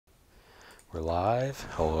We're live.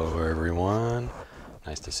 Hello everyone.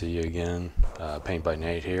 Nice to see you again. Paint by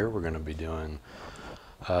Nate here. We're going to be doing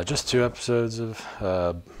just 2 episodes of,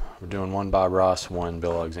 we're doing one Bob Ross, one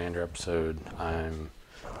Bill Alexander episode. I'm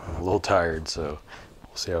a little tired, so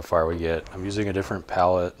we'll see how far we get. I'm using a different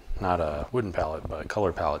palette, not a wooden palette, but a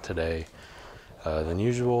color palette today than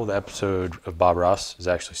usual. The episode of Bob Ross is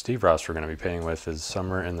actually Steve Ross we're going to be painting with is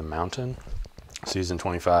Summer in the Mountain, season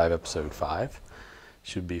 25, episode 5.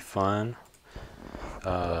 Should be fun.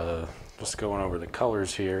 Just going over the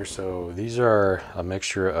colors here. So these are a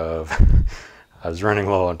mixture of, I was running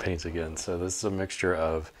low on paints again. So this is a mixture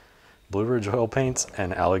of Blue Ridge oil paints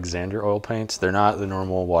and Alexander oil paints. They're not the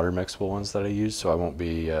normal water mixable ones that I use, so I won't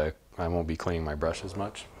be cleaning my brush as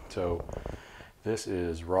much. So this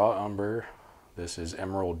is raw umber. This is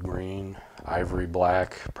emerald green, ivory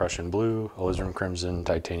black, Prussian blue, alizarin crimson,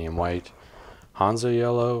 titanium white, Hansa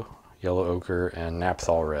yellow, yellow ochre, and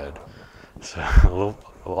naphthol red. So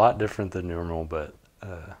a lot different than normal, but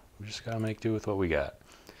we just gotta make do with what we got.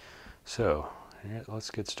 So let's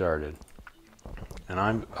get started. And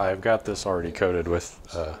I've got this already coated with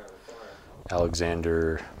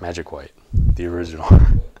Alexander Magic White, the original.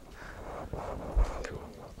 Cool.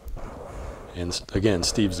 And again,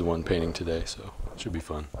 Steve's the one painting today, so it should be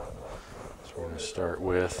fun. So we're gonna start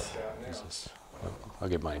with I'll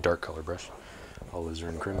get my dark color brush.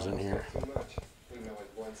 Alizarin crimson here.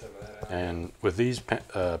 And with these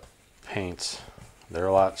paints, they're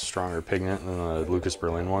a lot stronger pigment than the Lucas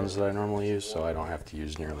Berlin ones that I normally use, so I don't have to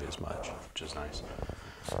use nearly as much, which is nice.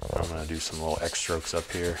 I'm going to do some little X strokes up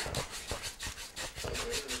here.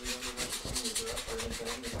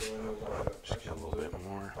 Just get a little bit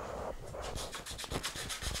more.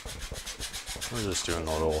 We're just doing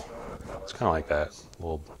a little, it's kind of like that,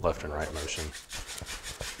 little left and right motion.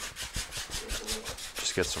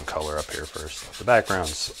 Just get some color up here first. The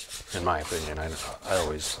backgrounds, in my opinion, I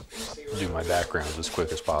always do my backgrounds as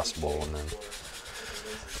quick as possible and then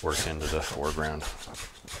work into the foreground.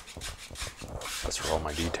 That's where all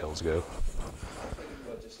my details go.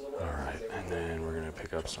 Alright, and then we're going to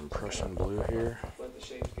pick up some Prussian blue here.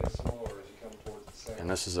 And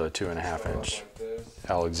this is a 2.5 inch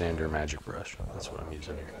Alexander Magic brush. That's what I'm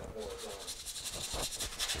using here.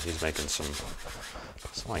 And he's making some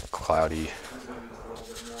like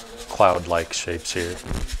cloud-like shapes here.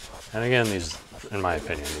 And again, these, in my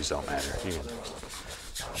opinion, these don't matter. You can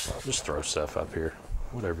just throw stuff up here,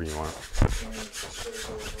 whatever you want.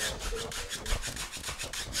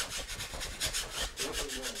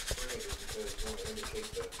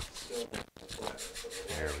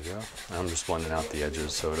 There we go. I'm just blending out the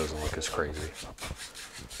edges so it doesn't look as crazy.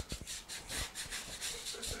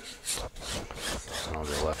 And I'll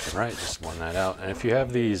go left and right, just blend that out. And if you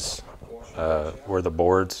have these where the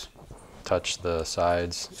boards touch the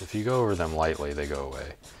sides, if you go over them lightly, they go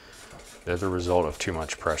away. They're the result of too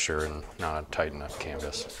much pressure and not a tight enough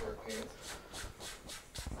canvas.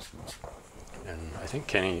 And I think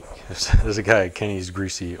Kenny, there's a guy, Kenny's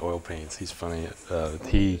Greasy Oil Paints, he's funny.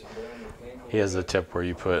 He has a tip where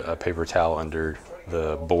you put a paper towel under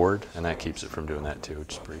the board, and that keeps it from doing that too,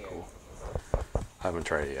 which is pretty cool. I haven't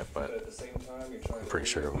tried it yet, but I'm pretty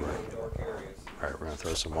sure it'll work. Alright, we're going to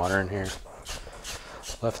throw some water in here.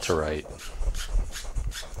 Left to right.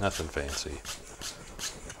 Nothing fancy.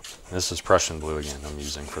 This is Prussian blue again I'm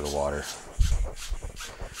using for the water.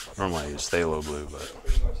 Normally I use phthalo blue, but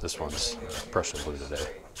this one's Prussian blue today.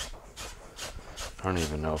 I don't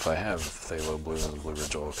even know if I have phthalo blue in the Blue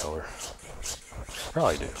Ridge oil color.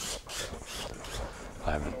 Probably do.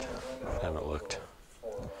 I haven't looked.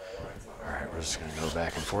 Alright, we're just going to go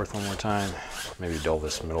back and forth one more time. Maybe dull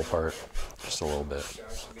this middle part just a little bit.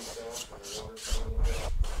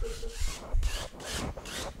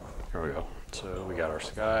 Here we go. So we got our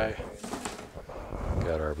sky, we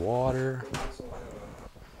got our water,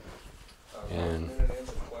 and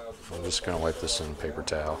I'm just going to wipe this in paper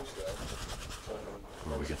towel.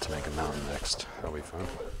 And we get to make a mountain next. That'll be fun.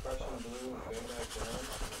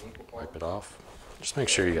 Wipe it off. Just make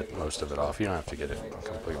sure you get most of it off. You don't have to get it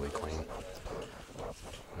completely clean.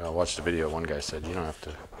 I watched a video, one guy said you don't have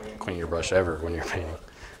to clean your brush ever when you're painting,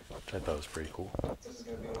 which I thought was pretty cool.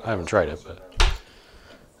 I haven't tried it, but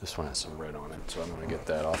this one has some red on it, so I'm going to get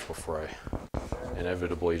that off before I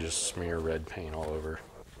inevitably just smear red paint all over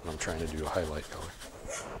when I'm trying to do a highlight color.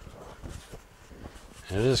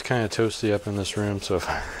 And it is kind of toasty up in this room, so if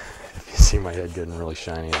you see my head getting really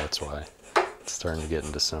shiny, that's why. It's starting to get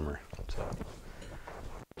into summer. So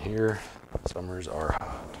here, summers are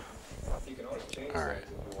hot. Alright.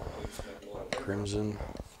 Crimson,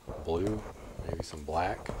 blue, maybe some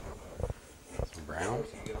black, some brown.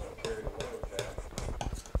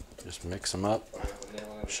 Just mix them up,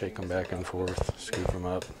 shake them back and forth, scoop them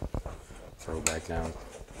up, throw it back down.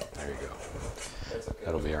 There you go.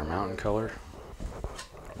 That'll be our mountain color.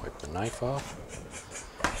 Wipe the knife off.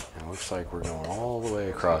 And it looks like we're going all the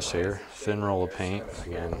way across here. Thin roll of paint.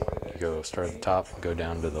 Again, you go start at the top and go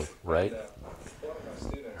down to the right.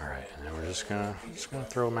 All right, and then we're just gonna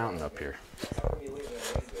throw a mountain up here.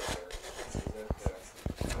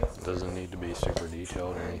 It doesn't need to be super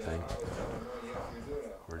detailed or anything.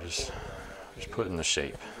 We're just putting the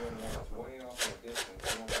shape.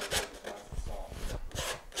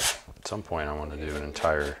 At some point, I want to do an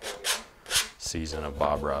entire season of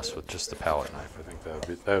Bob Ross with just the palette knife. I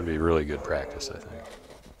think that would be really good practice, I think.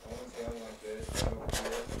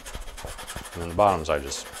 And then the bottoms, I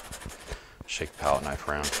just shake the palette knife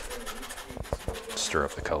around, stir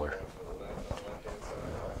up the color.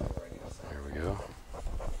 There we go.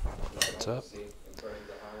 That's up.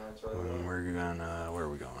 And where are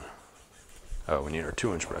we going? Oh, we need our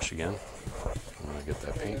 2-inch brush again. I'm gonna get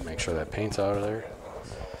that paint, make sure that paint's out of there.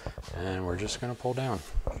 And we're just gonna pull down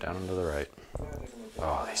and to the right.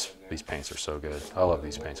 Oh, these paints are so good. I love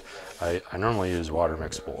these paints. I normally use water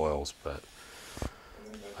mixable oils, but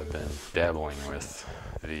I've been dabbling with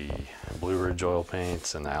the Blue Ridge oil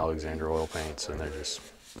paints and the Alexander oil paints, and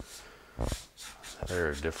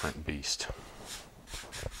they're a different beast.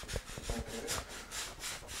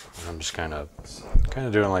 And I'm just kind of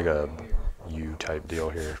doing like a U-type deal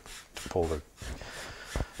here to pull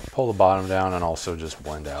the bottom down and also just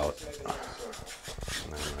blend out.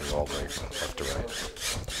 And then go all the way left to right.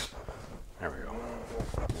 There we go.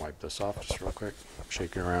 Wipe this off just real quick.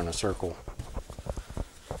 Shake it around in a circle.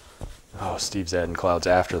 Oh, Steve's adding clouds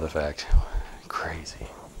after the fact. Crazy.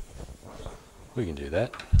 We can do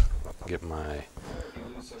that. Get my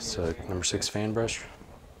number 6 fan brush.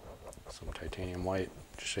 Some titanium white.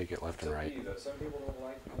 Just shake it left and right.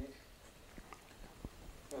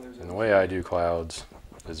 And the way I do clouds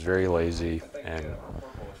is very lazy and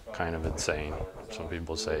kind of insane. Some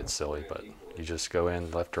people say it's silly, but you just go in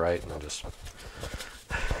left to right and then just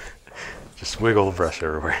wiggle the brush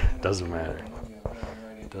everywhere. It doesn't matter.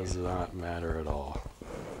 It does not matter at all.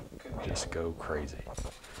 Just go crazy.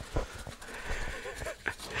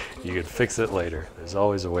 You can fix it later. There's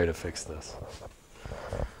always a way to fix this.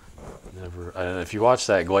 If you watch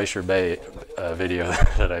that Glacier Bay video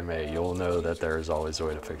that I made, you'll know that there is always a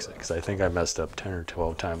way to fix it, because I think I messed up 10 or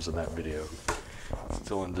 12 times in that video.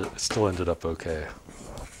 Still ended up okay.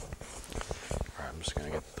 Alright, I'm just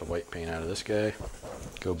going to get the white paint out of this guy.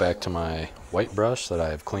 Go back to my white brush that I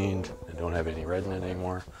have cleaned and don't have any red in it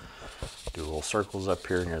anymore. Do little circles up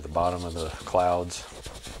here near the bottom of the clouds.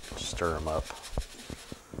 Stir them up.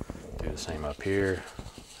 Do the same up here.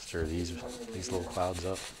 Stir these little clouds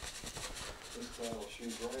up.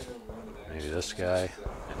 Maybe this guy,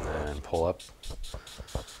 and then pull up.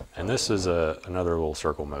 And this is another little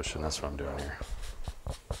circle motion. That's what I'm doing here.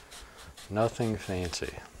 Nothing fancy.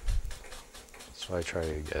 That's what I try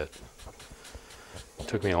to get. It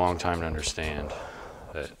took me a long time to understand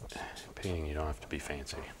that painting, you don't have to be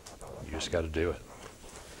fancy. You just got to do it.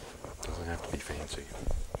 It doesn't have to be fancy.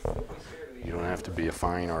 You don't have to be a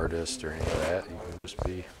fine artist or any of that. You can just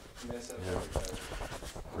be,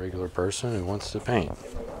 a regular person who wants to paint,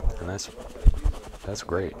 and that's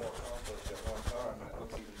great.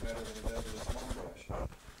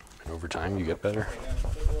 And over time, you get better.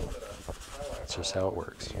 That's just how it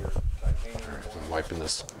works. All right, I'm wiping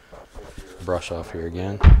this brush off here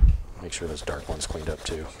again. Make sure those dark ones cleaned up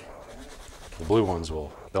too. The blue ones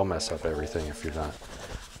they'll mess up everything if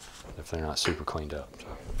they're not super cleaned up. So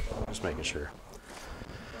just making sure.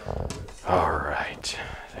 All right,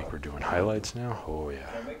 I think we're doing highlights now. Oh yeah.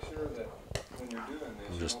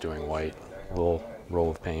 I'm just doing white, little roll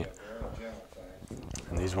of paint.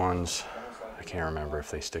 And these ones, I can't remember if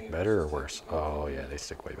they stick better or worse. Oh yeah, they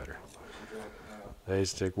stick way better. They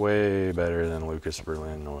stick way better than Lucas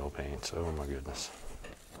Berlin oil paints. Oh my goodness.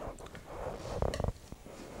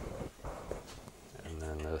 And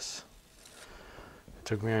then this. It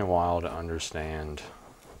took me a while to understand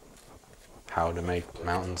how to make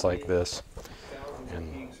mountains like this.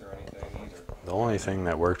 And the only thing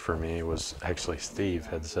that worked for me was actually Steve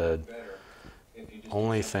had said,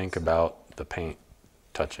 only think about the paint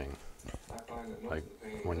touching. Like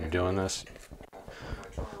when you're doing this,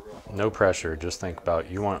 no pressure, just think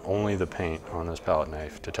about, you want only the paint on this palette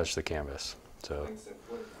knife to touch the canvas. So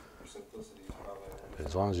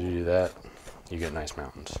as long as you do that, you get nice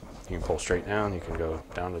mountains. You can pull straight down, you can go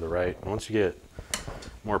down to the right. Once you get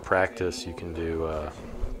more practice, you can do,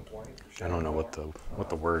 I don't know what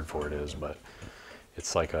the word for it is, but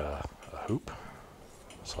it's like a hoop.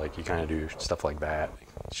 It's like you kind of do stuff like that,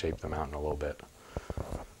 shape the mountain a little bit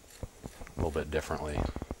differently.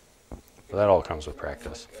 But that all comes with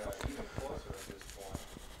practice.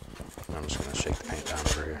 I'm just going to shake the paint down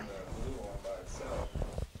over here.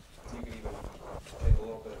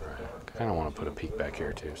 Right. I kind of want to put a peak back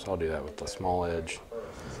here too, so I'll do that with the small edge,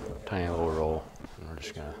 tiny little roll, and we're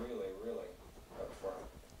just going to,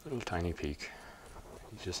 little tiny peak.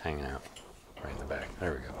 He's just hanging out right in the back.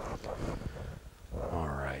 There we go. All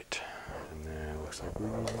right, and then it looks like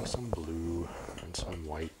we're using some blue and some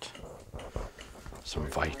white. Some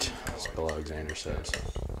white, as Bill Alexander says.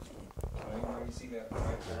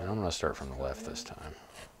 And I'm going to start from the left this time.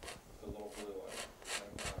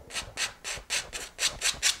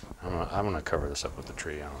 I'm going to cover this up with the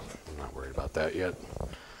tree. I'm not worried about that yet.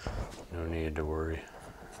 No need to worry.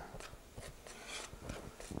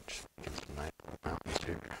 Just get some nice mountains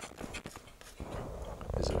here.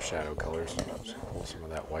 These are shadow colors. Just pull some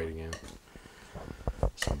of that white again.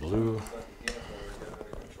 Some blue.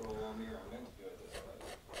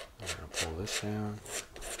 Pull this down,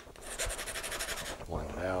 blend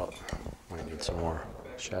it out. Might need some more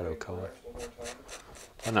shadow color.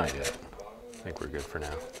 But not yet. I think we're good for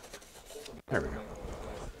now. There we go.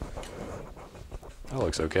 That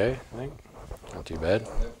looks okay, I think. Not too bad.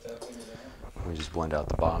 We just blend out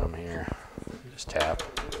the bottom here. Just tap.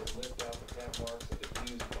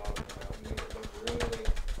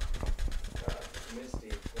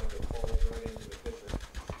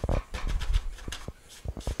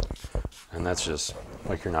 And that's just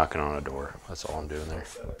like you're knocking on a door. That's all I'm doing there.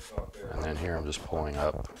 And then here I'm just pulling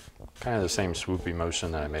up. Kind of the same swoopy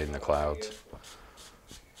motion that I made in the clouds.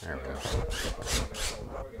 There we go.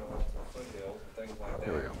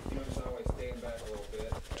 There we go.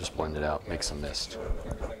 Just blend it out, make some mist.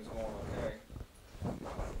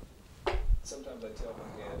 I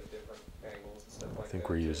think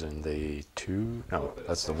we're using the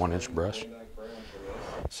that's the 1-inch brush.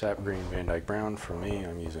 Sap Green Van Dyke Brown. For me,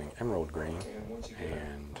 I'm using Emerald Green.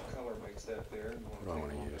 And what do I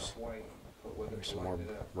want to use? Maybe some more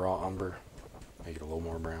raw umber. Make it a little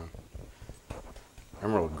more brown.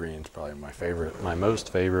 Emerald Green is probably my most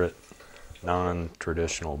favorite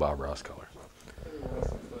non-traditional Bob Ross color.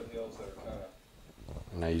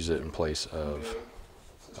 And I use it in place of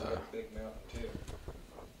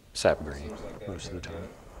Sap Green most of the time.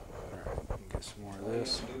 Alright, get some more of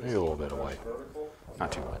this. Maybe a little bit of white.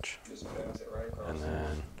 Not too much. And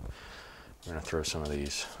then we're going to throw some of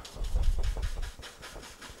these.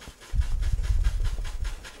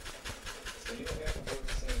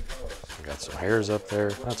 I got some hairs up there.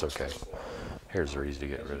 That's okay. Hairs are easy to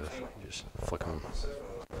get rid of. You just flick them.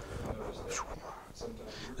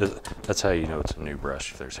 That's how you know it's a new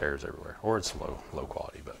brush, if there's hairs everywhere. Or it's low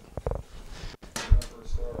quality, but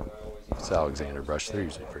it's Alexander brush. They're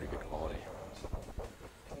usually pretty good quality.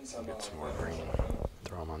 Get some more green.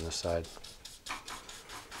 Throw them on this side.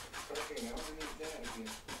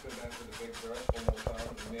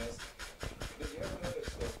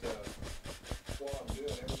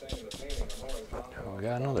 Oh, we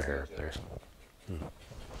got another hair up there.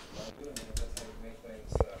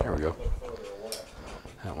 There we go.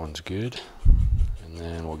 That one's good. And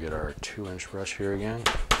then we'll get our 2-inch brush here again.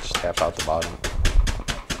 Just tap out the bottom.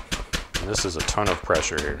 And this is a ton of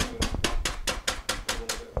pressure here.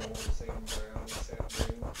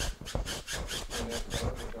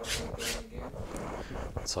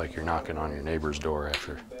 It's like you're knocking on your neighbor's door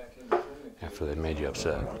after they made you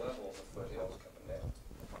upset.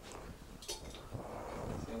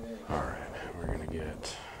 Alright, we're going to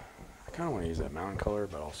get, I kind of want to use that mountain color,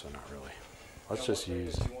 but also not really. Let's just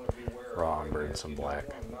use raw umber and some black.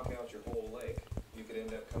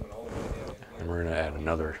 And we're going to add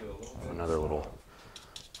another little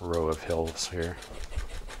row of hills here.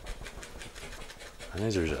 And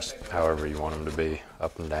these are just however you want them to be,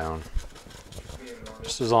 up and down.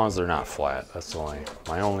 Just as long as they're not flat. That's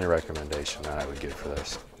my only recommendation that I would give for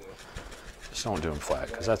this. Just don't do them flat,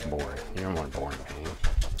 because that's boring. You don't want boring painting.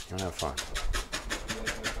 You want to have fun.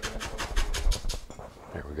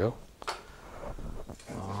 There we go.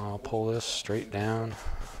 I'll pull this straight down,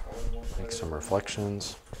 make some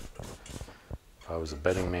reflections. If I was a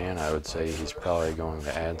betting man, I would say he's probably going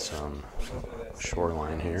to add some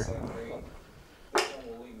shoreline here.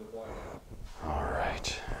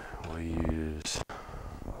 Alright, we'll use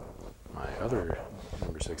my other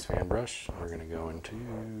number 6 fan brush. We're going to go into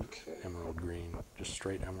emerald green, just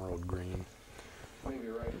straight emerald green.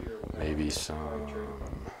 Maybe some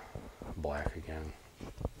black again.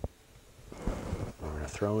 We're going to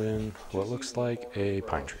throw in what looks like a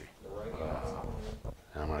pine tree.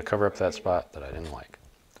 And I'm going to cover up that spot that I didn't like.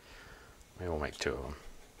 Maybe we'll make 2 of them.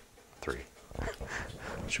 3.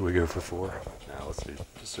 Should we go for 4? No, let's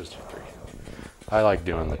just do 3. I like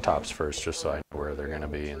doing the tops first just so I know where they're going to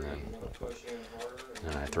be, and then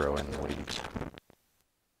I throw in the leaves.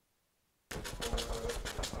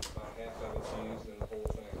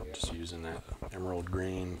 Just using that emerald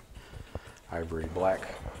green, ivory black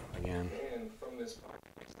again.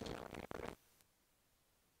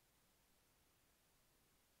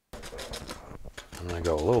 I'm going to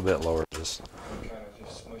go a little bit lower, just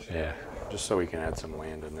so we can add some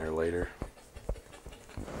land in there later.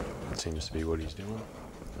 That seems to be what he's doing.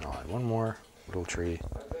 And I'll add one more little tree.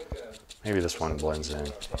 Maybe this one blends in.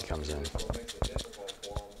 He comes in.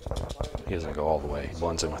 He doesn't go all the way. He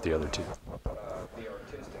blends in with the other 2.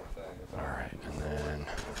 Alright, and then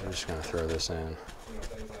we're just going to throw this in.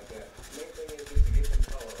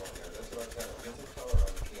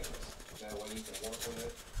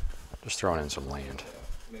 Just throwing in some land.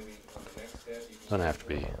 Doesn't have to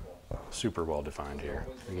be super well defined here.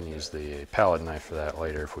 We can use the palette knife for that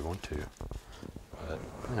later if we want to. But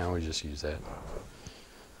for now we just use that.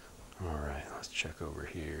 Alright, let's check over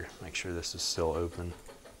here. Make sure this is still open.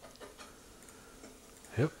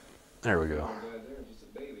 Yep, there we go.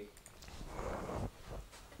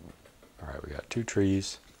 Alright, we got 2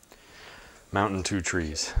 trees. Mountain 2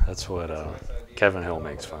 trees. That's what Kevin Hill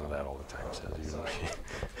makes fun of that all the time. Says he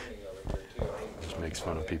just makes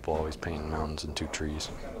fun of people always painting mountains and 2 trees.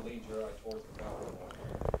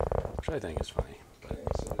 Which I think is funny. But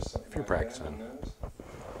if you're practicing,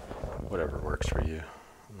 whatever works for you.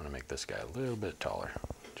 I'm going to make this guy a little bit taller.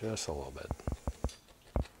 Just a little bit.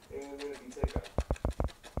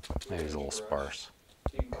 Maybe he's a little sparse.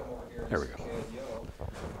 There we go.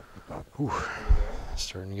 Whew.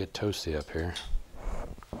 Starting to get toasty up here.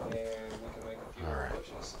 Alright.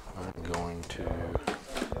 I'm going to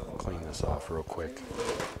clean this off real quick.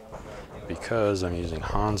 Because I'm using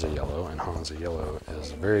Hansa yellow, and Hansa yellow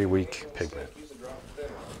is a very weak pigment.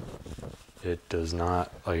 It does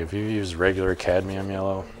not, like if you use regular cadmium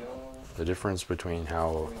yellow, the difference between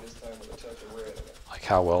how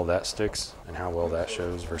well that sticks and how well that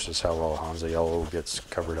shows versus how well Hansa yellow gets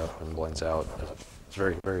covered up and blends out, it's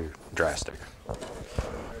very, very drastic.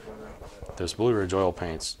 This Blue Ridge oil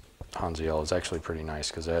paints Hansa yellow is actually pretty nice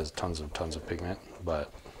because it has tons of pigment,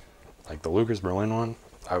 but like the Lucas Berlin one,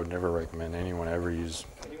 I would never recommend anyone ever use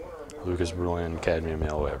Lucas Berlin cadmium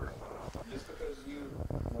yellow ever.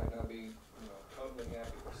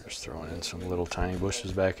 Just throwing in some little tiny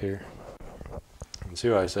bushes back here. You can see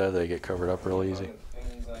what I said, they get covered up real easy.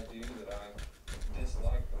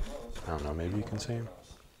 I don't know, maybe you can see them.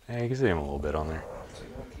 Yeah, you can see them a little bit on there.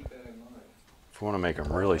 If we want to make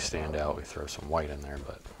them really stand out, we throw some white in there,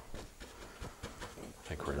 but I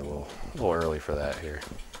think we're a little early for that here.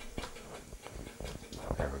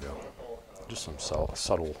 There we go. Just some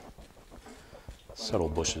subtle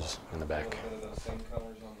bushes in the back.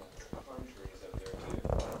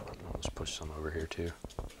 I'll just push some over here too.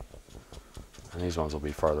 And these ones will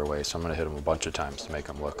be farther away, so I'm going to hit them a bunch of times to make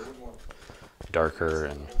them look darker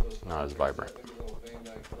and not as vibrant.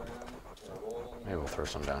 Maybe we'll throw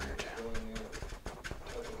some down here too.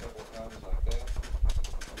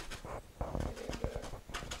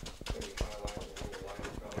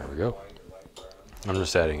 There we go. I'm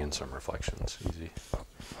just adding in some reflections.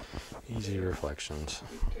 Easy reflections.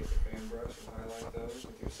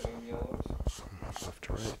 Left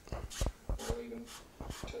to right.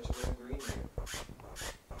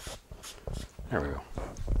 There we go.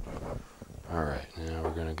 Alright, now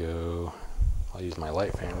we're going to go, I'll use my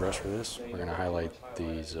light fan brush for this. We're going to highlight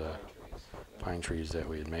these pine trees that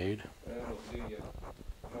we had made.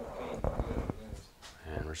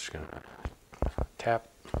 And we're just going to tap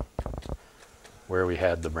where we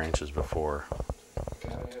had the branches before.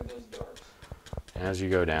 And as you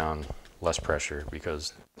go down, less pressure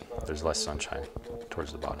because there's less sunshine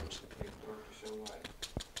towards the bottoms.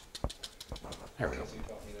 There we go.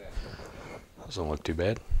 Doesn't look too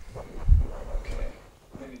bad.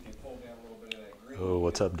 Oh,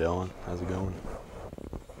 what's up, Dylan? How's it going?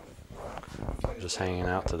 Just hanging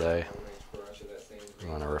out today. I'm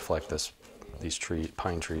going to reflect these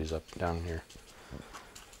pine trees up down here.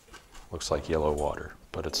 Looks like yellow water,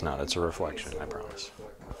 but it's not. It's a reflection, I promise.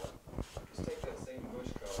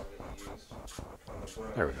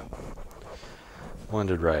 There we go.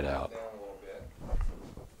 Blended right out.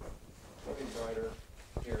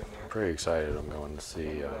 Pretty excited. I'm going to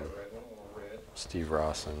see Steve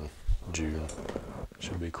Ross in June.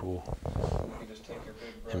 Should be cool.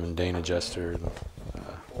 Him and Dana Jester and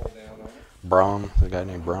Brahm, the guy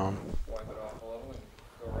named Brahm.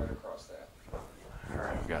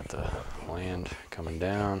 Alright, we got the land coming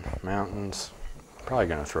down, mountains, Probably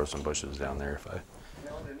gonna throw some bushes down there if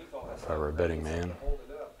I were a betting man.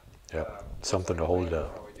 Yep, something to hold it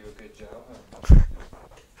up.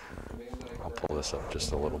 I'll pull this up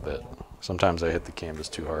just a little bit. Sometimes I hit the canvas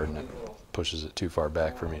too hard and it pushes it too far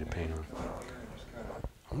back for me to paint on.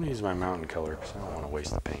 I'm gonna use my mountain color because I don't want to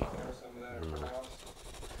waste the paint. I'm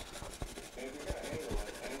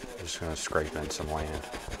just gonna scrape in some land.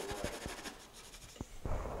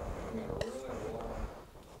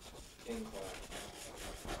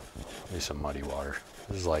 Maybe some muddy water.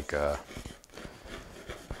 This is like I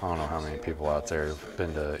don't know how many people out there have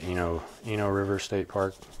been to Eno River State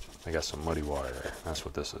Park. They got some muddy water there. That's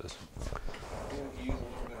what this is.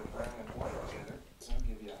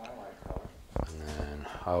 And then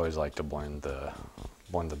I always like to blend the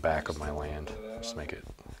back of my land, just make it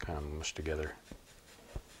kind of mush together.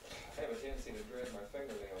 I have a tendency to drag my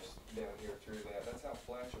fingernails down here through that. That's how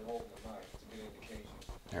flat you're holding the knife. It's a good indication.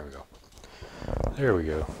 There we go. There we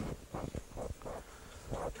go.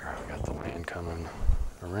 All right, we got the land coming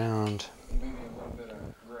around. Maybe a little bit of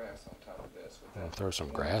grass on top of this. We'll throw some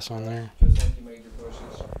grass on there. Just like you made your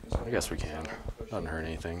bushes. I guess we can. Doesn't hurt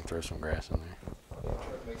anything. Throw some grass in there. Try to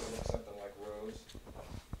make it look something like rose.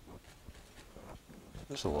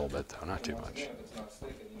 Just a little bit though, not too much. If it's not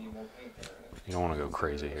sticking, you need more paint there in it. You don't want to go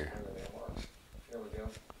crazy here. There we go.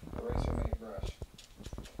 Eraser made brush.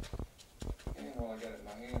 And while I got it in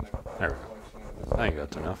my hand, There we go. I think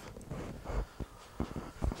that's enough.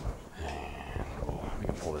 And we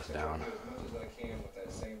can pull this down. as much as I can with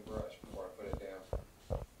that same brush before I put it down.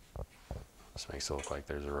 This makes it look like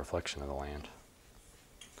there's a reflection of the land.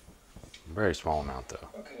 Very small amount though.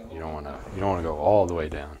 You don't want to go all the way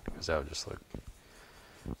down because that would just look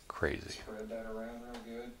crazy. Spread that around real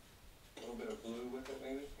good. A little bit of blue with it,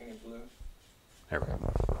 maybe. Any blue. There we go. And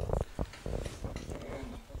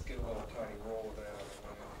let's get a little tiny roll of that.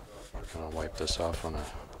 I'm gonna wipe this off on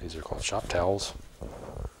these are called shop towels.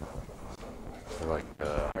 They're like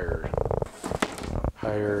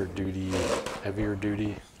higher duty, heavier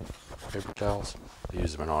duty paper towels. They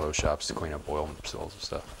use them in auto shops to clean up oil spills and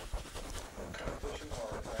stuff.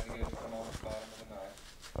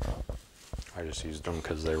 I just used them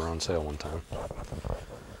because they were on sale one time.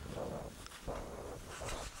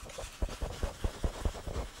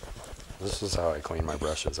 This is how I clean my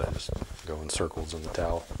brushes. I just go in circles in the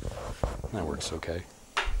towel. That works okay.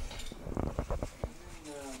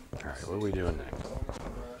 Alright, what are we doing next?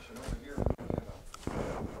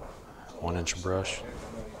 1-inch brush.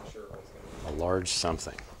 A large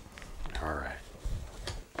something. Alright.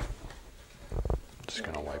 Just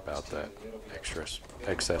gonna wipe out that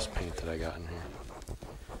excess paint that I got in here.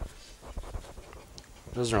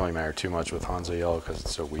 Doesn't really matter too much with Hansa Yellow because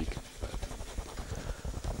it's so weak. But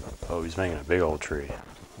oh, he's making a big old tree.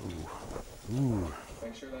 Ooh. Ooh.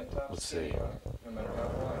 Let's see.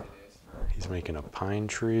 He's making a pine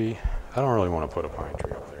tree. I don't really want to put a pine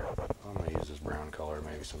tree up there. I'm going to use this brown color,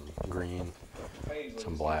 maybe some green,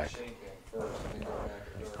 some black.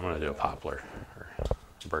 I'm going to do a poplar or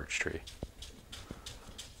a birch tree.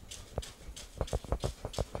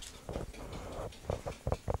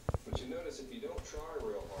 But you notice if you don't try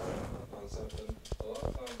real hard on something, a lot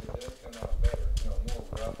of times it does come out better. More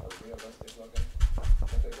rough or realistic looking. I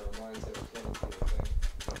think our mindset is going to be the thing.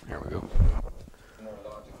 There we go. More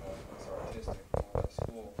logical, it's artistic, more less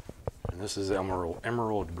school. And this is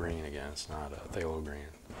emerald green again. It's not a phthalo green.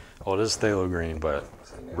 Well, it is phthalo green, but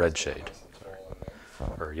red shade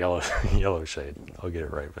or yellow shade. I'll get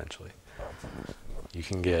it right eventually. You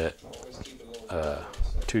can get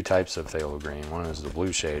 2 types of phthalo green. One is the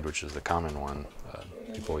blue shade, which is the common one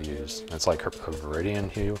people use. It's like a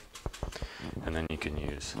viridian hue. And then you can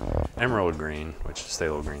use emerald green, which is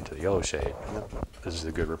phthalo green to the yellow shade. This is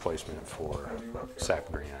a good replacement for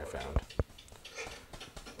sap green I found.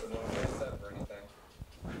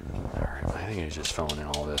 Alright, I think he's just filling in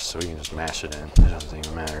all this, so we can just mash it in. It doesn't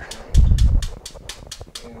even matter.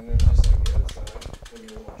 And then just like the other side, when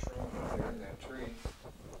you're a little trunk there in that tree.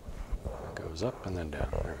 It goes up and then down.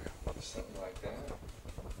 There we go. Something like that.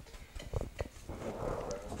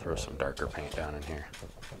 I'll throw some darker paint down in here.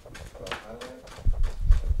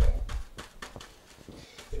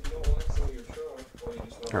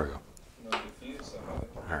 There we go.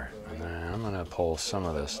 Alright, and then I'm going to pull some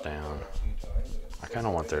of this down. I kind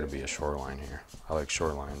of want there to be a shoreline here. I like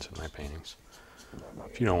shorelines in my paintings.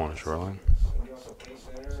 If you don't want a shoreline,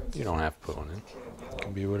 you don't have to put one in. It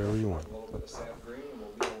can be whatever you want.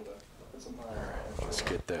 Alright, let's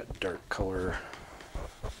get that dark color.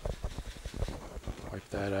 Wipe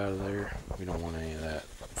that out of there. We don't want any of that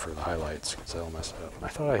for the highlights because that'll mess it up. I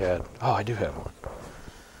thought I had, oh, I do have one.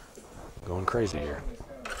 Going crazy here.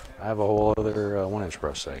 I have a whole other 1-inch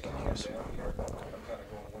brush that I can use.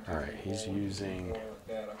 Alright, he's using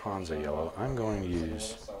Hansa yellow. I'm going to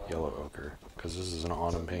use yellow ochre because this is an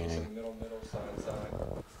autumn painting.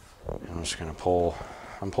 And I'm just going to pull.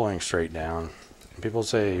 I'm pulling straight down. People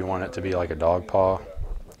say you want it to be like a dog paw.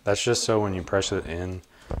 That's just so when you press it in,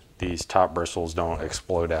 these top bristles don't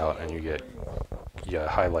explode out and you get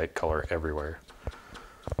highlight color everywhere.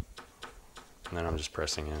 And then I'm just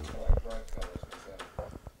pressing in.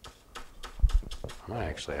 I might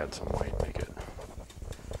actually add some white, make it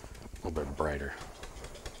a little bit brighter.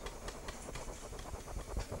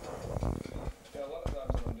 Yeah, a lot of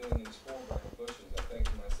times when I'm doing these foreground bushes, I think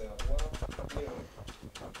to myself, well, you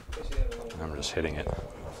know, they should have a little. I'm just hitting it,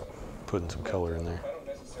 putting some color in there. I don't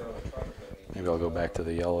necessarily try to put any. Maybe I'll go back to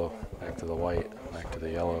the yellow, back to the white, back to the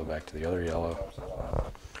yellow, back to the other yellow.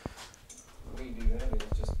 The way you do that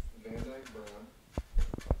is just Van Dyke brown,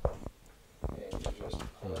 and you just.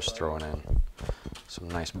 I'm just throwing in some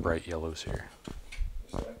nice bright yellows here.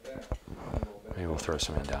 Just like that. A little bit. Maybe we'll throw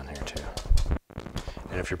some in down here too.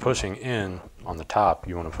 And if you're pushing in on the top,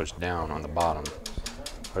 you want to push down on the bottom.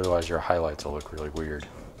 Otherwise your highlights will look really weird.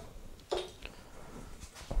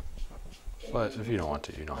 But if you don't want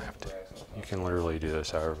to, you don't have to. You can literally do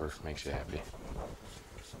this however makes you happy.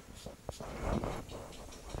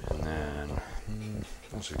 And then,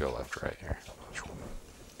 let's just go left, right here.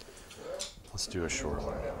 Let's do a short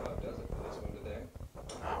one.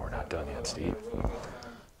 Oh, we're not done yet, Steve.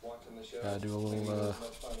 Gotta do a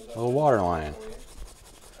little water line.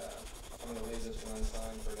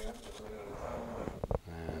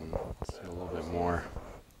 And let's do a little bit more.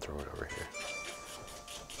 Throw it over here.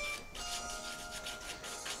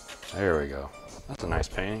 There we go. That's a nice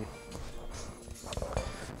painting.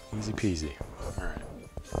 Easy peasy. Alright.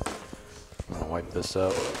 I'm gonna wipe this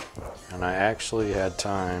up. And I actually had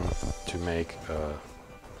time to make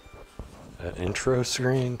an intro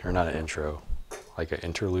screen, or not an intro, like an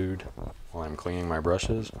interlude while I'm cleaning my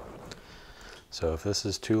brushes. So if this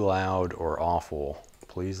is too loud or awful,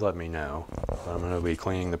 please let me know. But I'm gonna be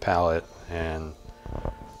cleaning the palette and,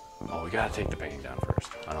 well, we gotta take the painting down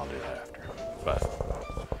first. And I'll do that after. But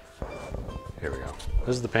here we go.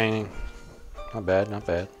 This is the painting. Not bad, not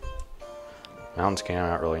bad. Mountains came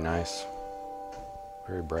out really nice.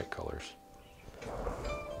 Very bright colors.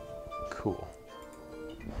 Cool.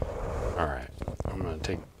 Alright, I'm going to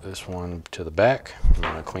take this one to the back. I'm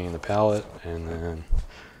going to clean the palette and then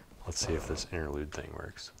let's see if this interlude thing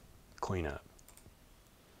works. Clean up.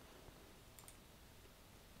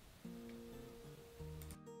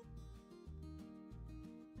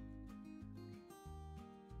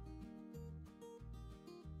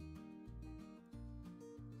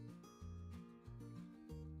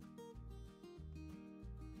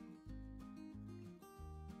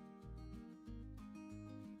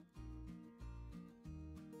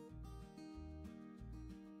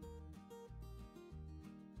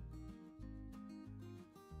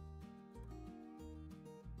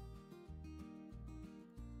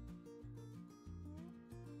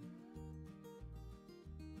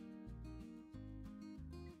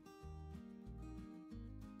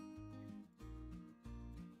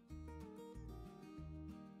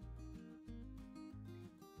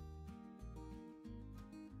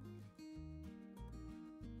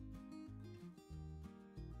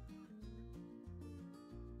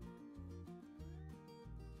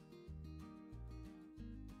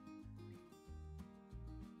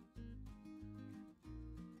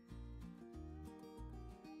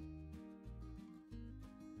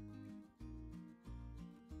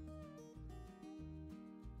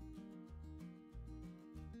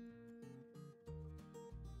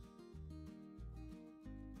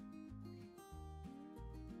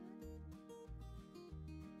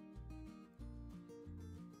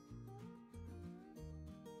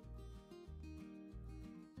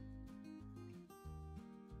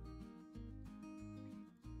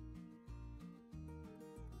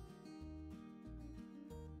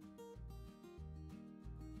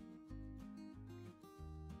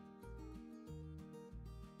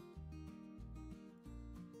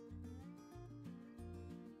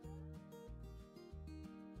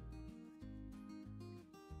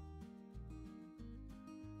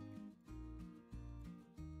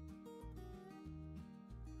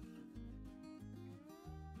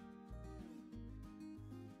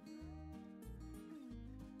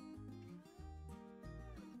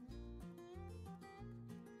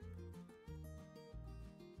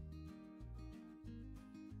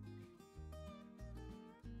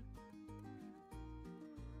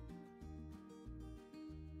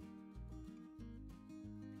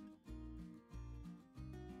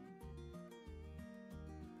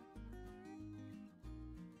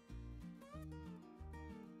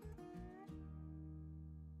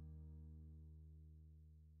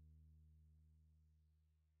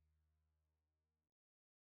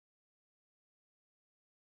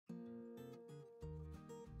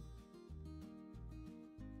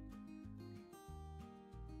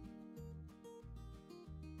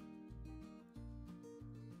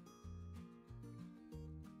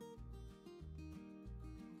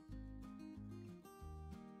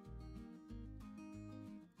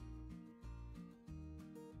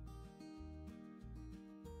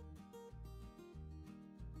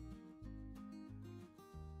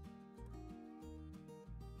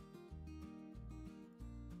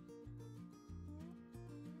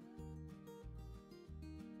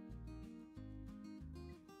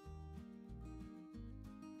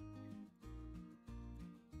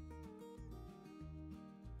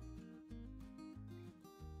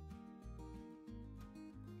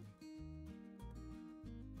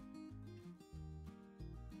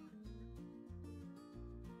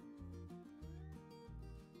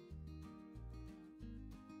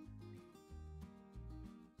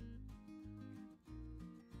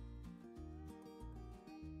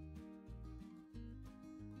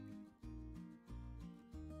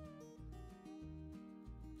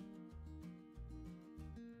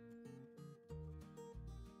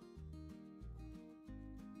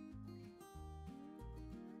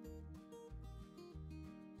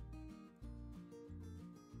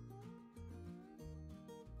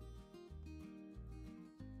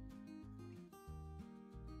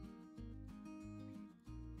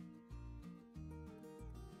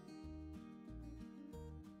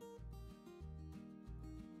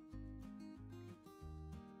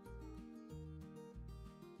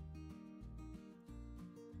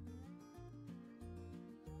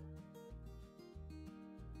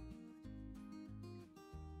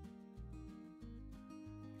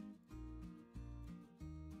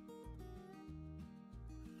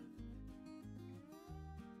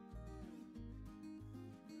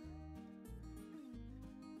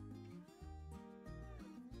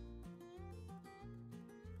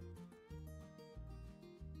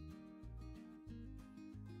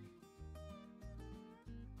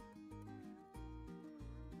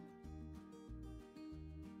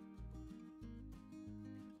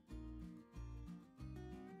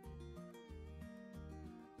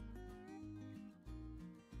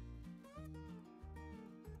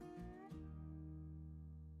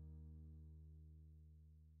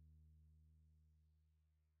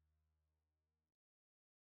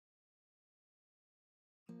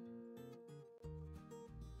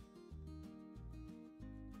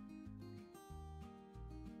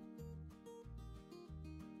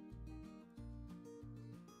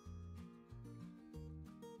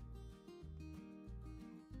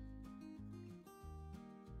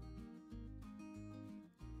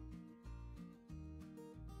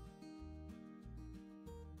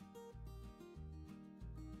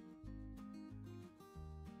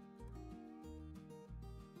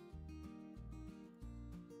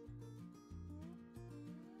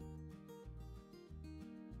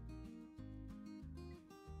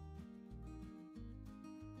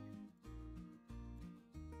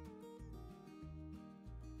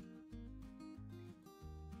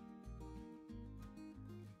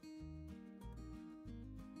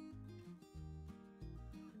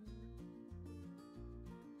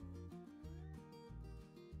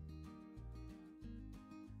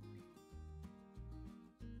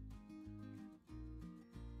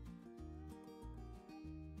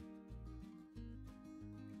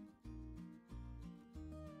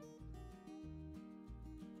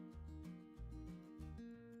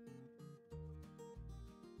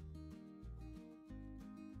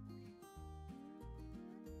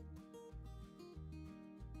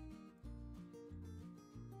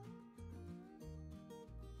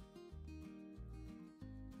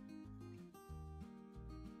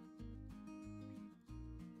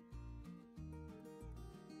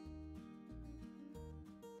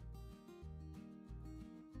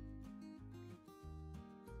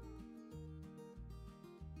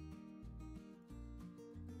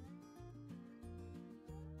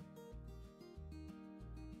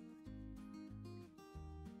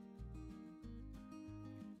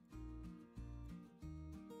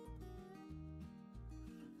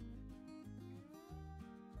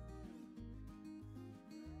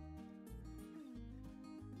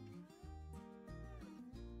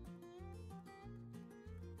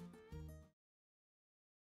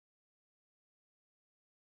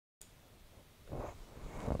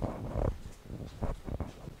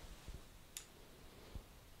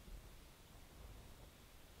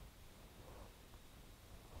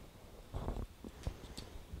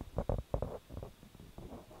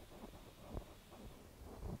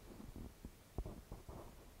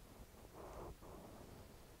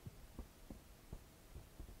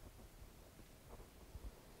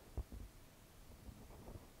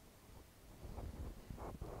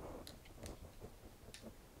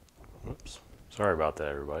 Sorry about that,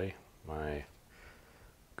 everybody. My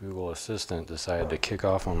Google Assistant decided to kick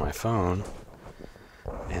off on my phone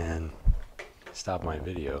and stop my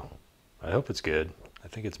video. I hope it's good. I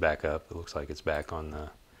think it's back up. It looks like it's back on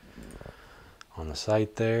the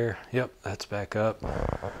site there. Yep, that's back up.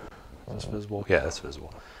 Is this visible? Yeah, that's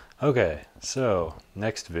visible. Okay, so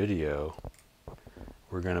next video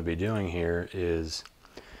we're going to be doing here is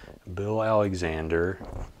Bill Alexander,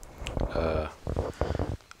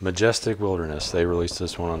 Majestic Wilderness. They released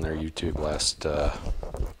this one on their YouTube last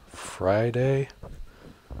Friday.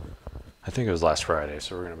 I think it was last Friday,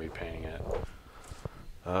 so we're going to be painting it.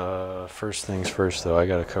 First things first, though, I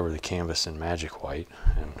got to cover the canvas in Magic White.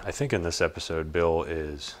 And I think in this episode, Bill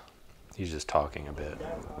he's just talking a bit.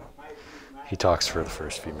 He talks for the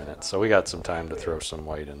first few minutes, so we got some time to throw some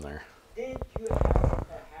white in there.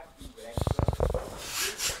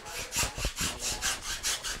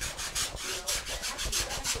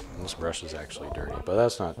 This brush is actually dirty, but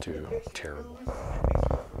that's not too terrible.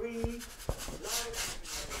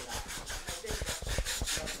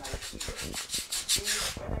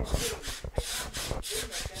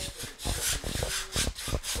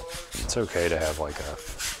 It's okay to have like a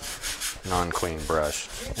non-clean brush,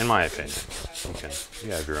 in my opinion.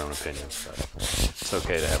 You have your own opinions, but it's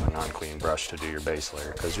okay to have a non-clean brush to do your base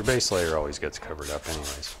layer, because your base layer always gets covered up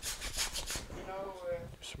anyways.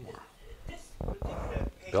 Some more.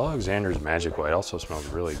 Bill Alexander's Magic White also smells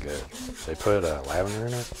really good. They put lavender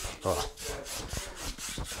in it. Oh,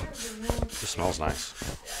 it smells nice.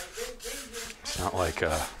 It's not like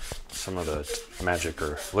some of the magic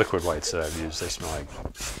or liquid whites that I've used. They smell like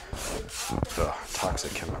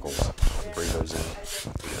toxic chemicals. Breathe those in,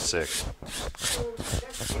 you get sick.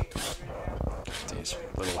 Get these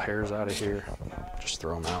little hairs out of here. Just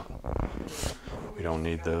throw them out. We don't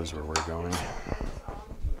need those where we're going.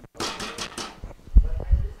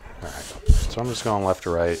 Alright, so I'm just going left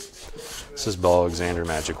to right. This is Bill Alexander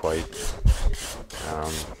Magic White.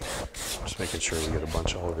 Just making sure we get a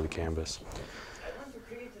bunch all over the canvas.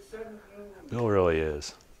 Bill really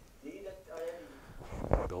is.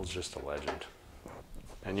 Bill's just a legend.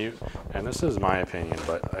 And this is my opinion,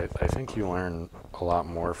 but I think you learn a lot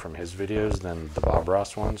more from his videos than the Bob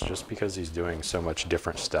Ross ones, just because he's doing so much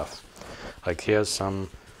different stuff. Like, he has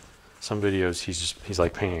some videos he's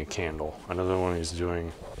like painting a candle. Another one he's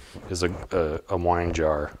doing is a wine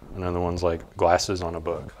jar. Another one's like glasses on a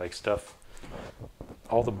book, like stuff.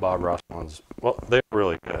 All the Bob Ross ones, well, they're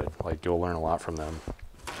really good. Like, you'll learn a lot from them.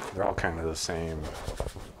 They're all kind of the same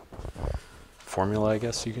formula, I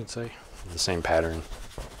guess you could say, the same pattern.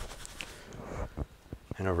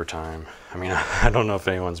 And over time, I mean, I don't know if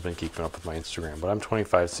anyone's been keeping up with my Instagram, but I'm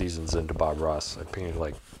 25 seasons into Bob Ross. I've painted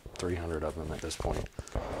like 300 of them at this point,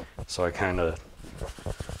 so I kind of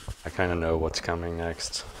know what's coming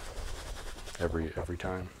next every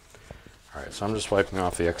time. All right, so I'm just wiping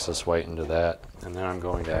off the excess white into that, and then I'm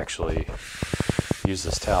going to actually use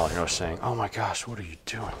this towel. And you're saying, "Oh my gosh, what are you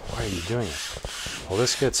doing? Why are you doing it?" Well,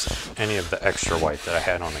 this gets any of the extra white that I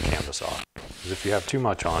had on the canvas off. Because if you have too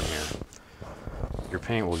much on here, your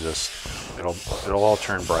paint will just, it'll all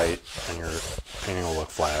turn bright, and your painting will look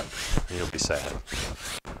flat, and you'll be sad.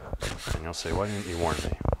 And you'll say, "Why didn't you warn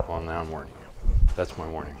me?" Well, now I'm warning you. That's my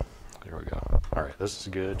warning. There we go. All right, this is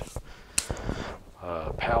good.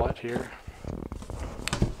 Palette here.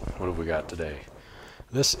 What have we got today?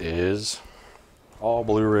 This is all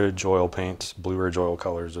Blue Ridge oil paints, Blue Ridge Oil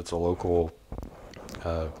Colors. It's a local,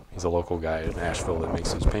 he's a local guy in Nashville that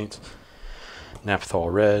makes these paints.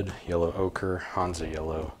 Naphthol red, yellow ochre, Hansa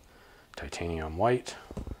yellow, titanium white.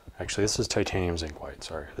 Actually, this is titanium zinc white.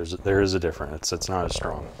 Sorry, there is a difference. It's not as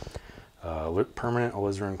strong. Permanent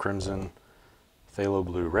alizarin crimson, phthalo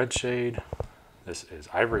blue red shade. This is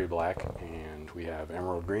ivory black, and we have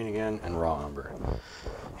emerald green again and raw umber.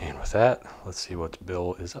 And with that, let's see what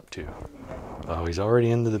Bill is up to. Oh, he's already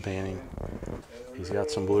into the painting. He's got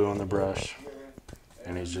some blue on the brush,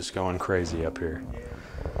 and he's just going crazy up here.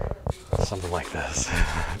 Something like this.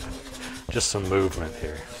 Just some movement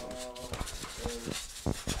here.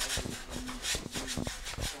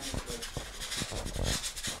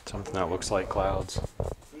 Something that looks like clouds.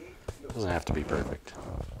 Doesn't have to be perfect.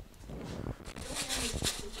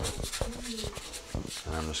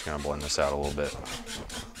 And I'm just going to blend this out a little bit.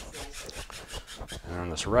 And on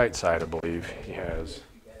this right side, I believe he has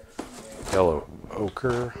yellow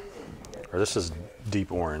ochre, or this is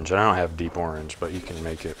deep orange. And I don't have deep orange, but you can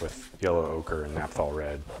make it with yellow ochre and naphthol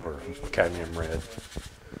red, or cadmium red,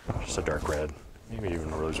 just a dark red. Maybe even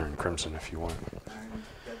alizarin crimson if you want.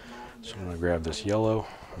 So I'm going to grab this yellow.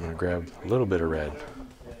 I'm going to grab a little bit of red,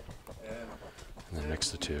 and then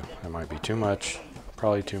mix the two. That might be too much,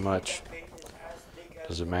 probably too much.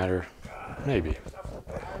 Does it matter? Maybe.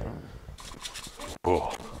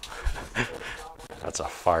 Whoa. That's a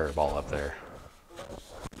fireball up there.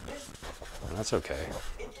 And that's okay.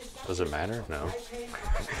 Does it matter? No.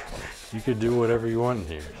 You could do whatever you want in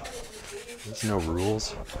here. There's no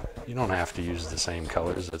rules. You don't have to use the same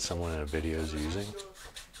colors that someone in a video is using.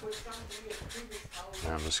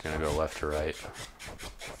 And I'm just going to go left to right.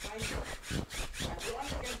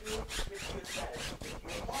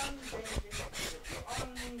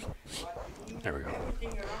 There we go.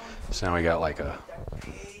 So now we got like the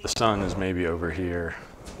sun is maybe over here.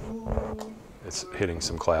 It's hitting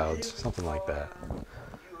some clouds, something like that.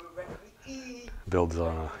 Builds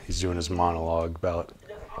on he's doing his monologue about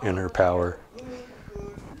inner power,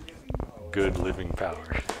 good living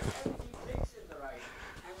power.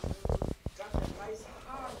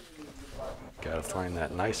 Gotta find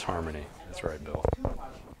that nice harmony. That's right, Bill.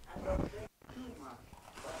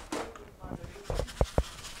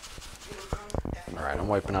 Alright, I'm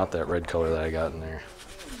wiping out that red color that I got in there.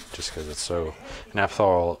 Just because it's so...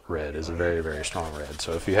 Naphthol red is a very, very strong red.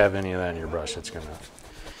 So if you have any of that in your brush, it's gonna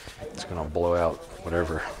blow out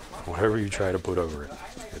whatever you try to put over it.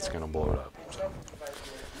 It's gonna blow it up. So.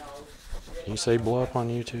 Can you say blow up on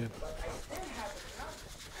YouTube?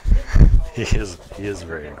 He is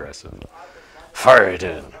very aggressive. Fire it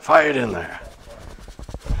in there.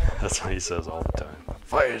 That's what he says all the time.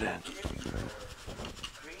 Fire it in.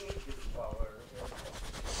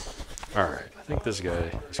 Alright, I think this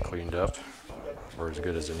guy is cleaned up, or as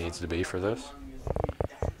good as it needs to be for this.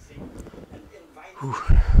 Whew.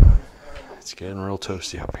 It's getting real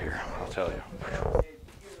toasty up here, I'll tell you.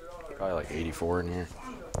 Probably like 84 in here.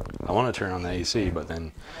 I want to turn on the AC, but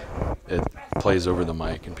then it plays over the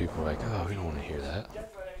mic and people are like, oh, we don't want to hear that.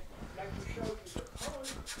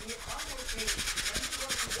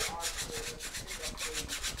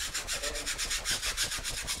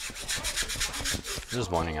 Just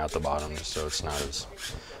blending out the bottom just so it's not as,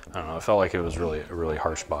 I don't know, it felt like it was a really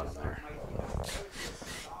harsh bottom there.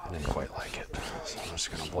 I didn't quite like it. So I'm just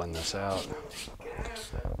going to blend this out.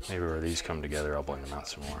 Maybe where these come together, I'll blend them out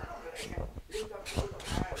some more.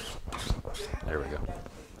 There we go.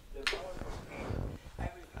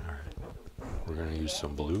 Alright. We're going to use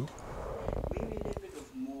some blue.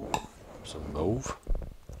 Some mauve.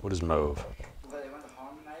 What is mauve?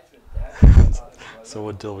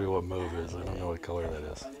 Someone tell me what mauve is. I don't know what color that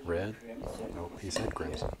is. Red? Nope, he said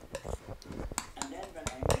crimson.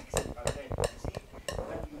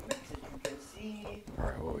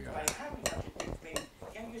 Alright, what we got?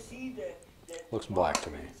 Looks black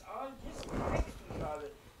to me.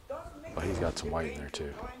 But he's got some white in there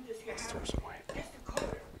too. Let's throw some white.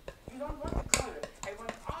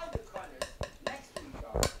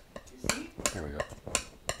 There we go.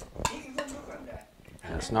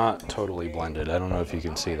 And it's not totally blended. I don't know if you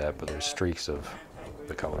can see that, but there's streaks of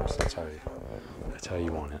the colors. That's how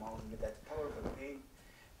you want it.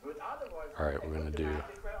 Alright, we're going to do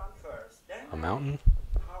a mountain.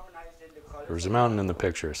 There was a mountain in the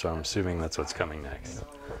picture, so I'm assuming that's what's coming next.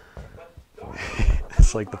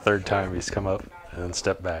 It's like the third time he's come up and then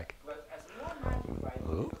stepped back.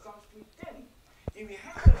 Oh.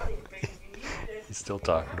 He's still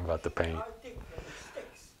talking about the paint.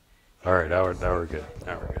 Alright, now we're good.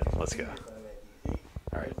 Now we're good. Let's go.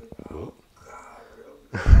 Alright.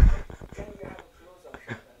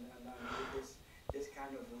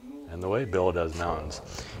 And the way Bill does mountains,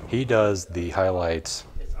 he does the highlights,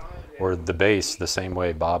 or the base, the same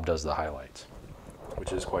way Bob does the highlights,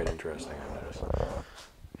 which is quite interesting, I noticed.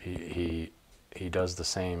 He does the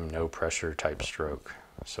same no pressure type stroke,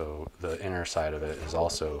 so the inner side of it is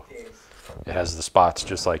also, it has the spots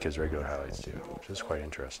just like his regular highlights do, which is quite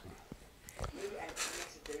interesting.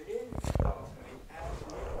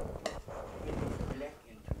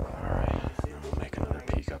 Alright, I'll make another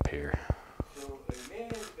peek up here.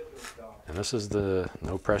 And this is the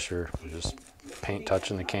no pressure, just paint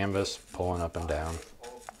touching the canvas, pulling up and down.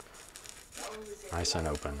 Nice and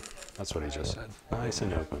open. That's what he just said. Nice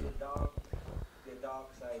and open. Yeah,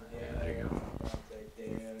 there you go.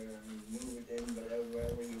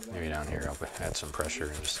 Maybe down here I'll add some pressure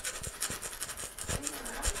and just...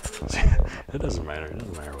 It doesn't matter. It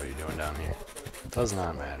doesn't matter what you're doing down here. It does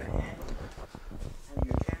not matter.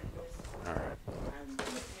 Alright.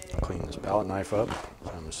 Clean this palette knife up.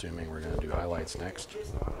 So I'm assuming we're going to do highlights next. There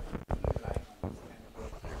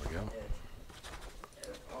we go.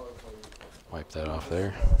 Wipe that off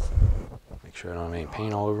there. Make sure I don't have any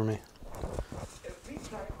paint all over me.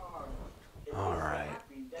 Alright.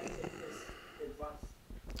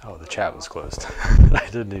 Oh, the chat was closed. I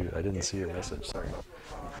didn't see your message, sorry.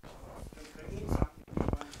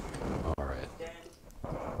 Alright.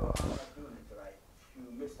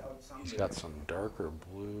 He's got some darker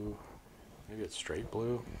blue. Maybe it's straight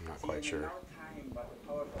blue. I'm not quite sure.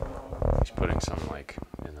 He's putting some like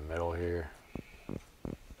in the middle here.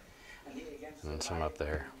 And then some up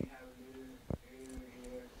there.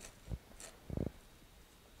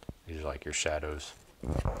 These are like your shadows.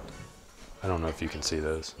 I don't know if you can see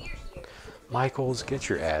those. Michaels, get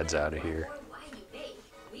your ads out of here.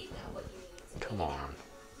 Come on.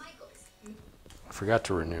 I forgot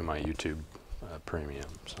to renew my YouTube premium,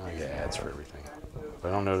 so I get ads for everything. But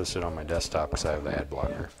I don't notice it on my desktop because I have the ad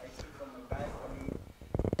blocker.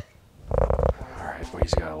 Alright, well,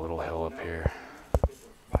 he's got a little hill up here.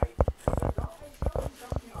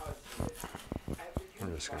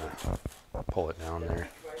 I'm just going to pull it down there.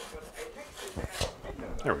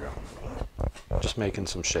 There we go. Just making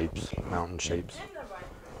some shapes, mountain shapes.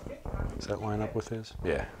 Does that line up with his?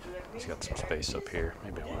 Yeah. He's got some space up here.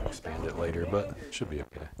 Maybe I want to expand it later, but it should be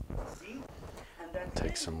okay.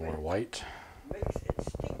 Take some more white.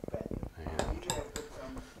 And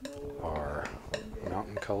our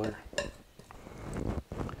mountain color. And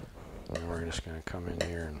then we're just going to come in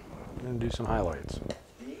here and do some highlights.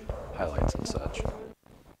 Highlights and such.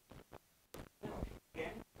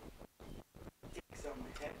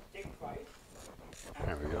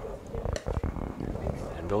 There we go.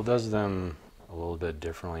 And Bill does them a little bit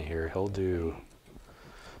differently here. He'll do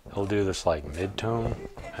this like mid-tone,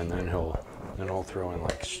 and then he'll throw in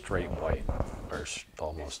like straight white, or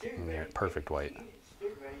almost near perfect white.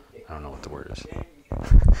 I don't know what the word is.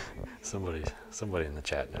 Somebody in the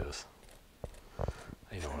chat knows.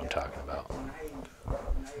 You know what I'm talking about.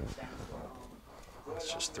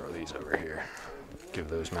 Let's just throw these over here. Give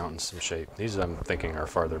those mountains some shape. These I'm thinking are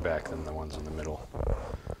farther back than the ones in the middle.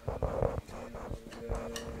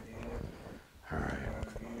 Alright.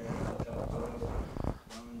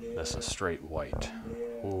 This is straight white.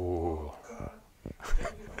 Ooh.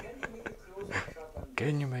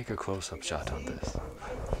 Can you make a close-up shot on this?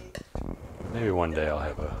 Maybe one day I'll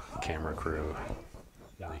have a camera crew.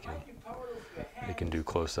 They can do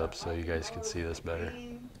close-ups so you guys can see this better.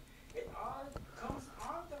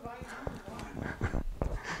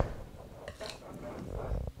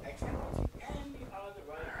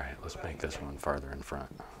 Alright, let's make this one farther in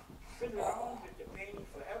front.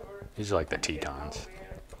 These are like the Tetons.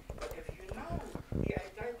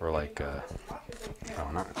 Or like, oh,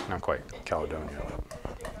 not quite Caledonia.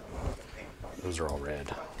 Those are all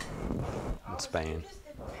red. In Spain.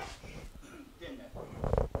 Maybe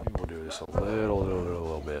we'll do this a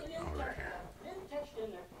little bit over here.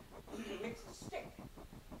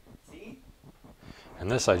 And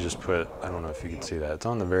this I just put, I don't know if you can see that. It's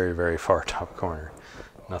on the very, very far top corner.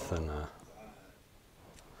 Nothing,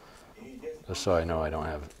 just so I know I don't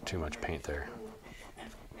have too much paint there.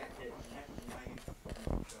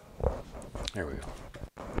 There we go.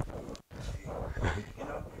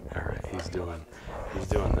 Alright, he's doing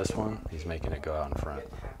this one. He's making it go out in front.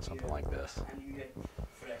 Something like this.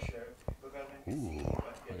 Ooh,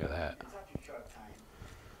 look at that.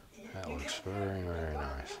 That looks very, very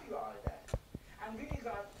nice.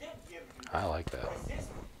 I like that.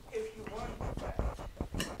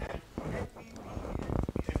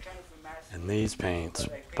 And these paints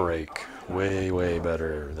break way, way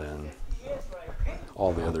better than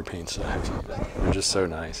all the other paints that I've used. They're just so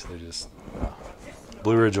nice. They're just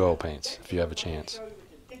Blue Ridge oil paints, if you have a chance.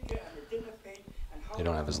 They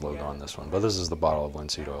don't have his logo on this one, but this is the bottle of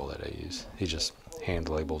linseed oil that I use. He just hand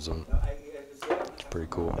labels them. It's pretty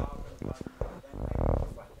cool.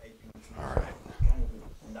 Alright.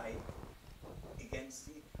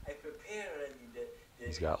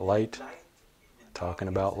 He's got light, talking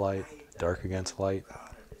about light, dark against light.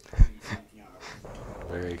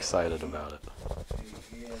 Very excited about it.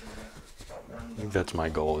 I think that's my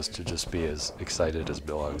goal, is to just be as excited as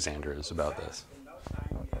Bill Alexander is about this.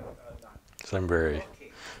 So I'm very,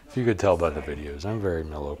 if you could tell by the videos, I'm a very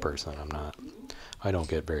mellow person. I don't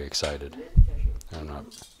get very excited. I'm not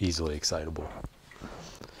easily excitable.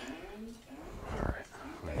 Alright,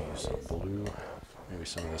 I'm going to use some blue, maybe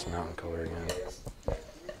some of this mountain color again.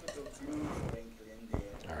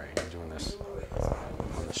 Alright, I'm doing this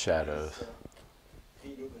on the shadows.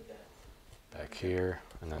 Back here,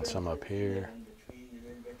 and then some up here.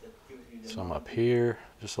 Some up here,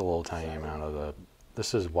 just a little tiny amount of the,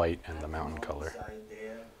 this is white and the mountain color.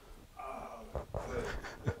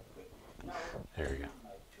 There you go.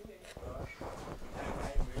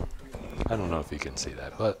 I don't know if you can see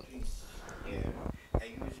that, but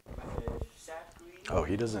oh,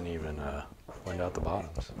 he doesn't even blend out the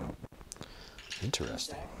bottoms.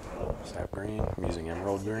 Interesting. Sap green, I'm using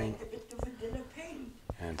emerald green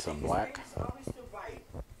and some black.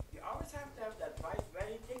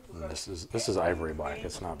 And This is ivory black.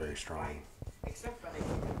 It's not very strong.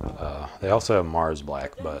 They also have Mars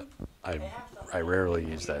black, but I rarely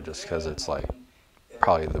use that just because it's like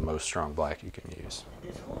probably the most strong black you can use.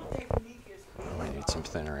 I might need some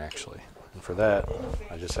thinner actually. And for that,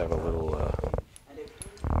 I just have a little.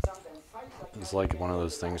 It's like one of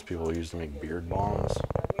those things people use to make beard balms.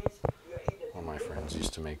 One of my friends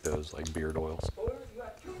used to make those like beard oils,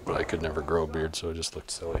 but I could never grow a beard, so it just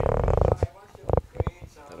looked silly.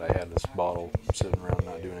 That I had this bottle sitting around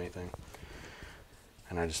not doing anything,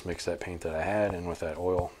 and I just mixed that paint that I had in with that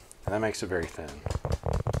oil, and that makes it very thin.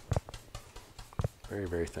 Very,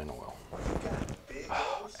 very thin oil.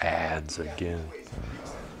 Oh, ads again.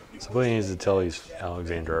 Somebody needs to tell these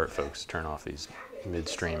Alexander Art folks to turn off these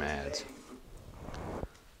midstream ads.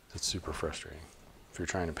 It's super frustrating. If you're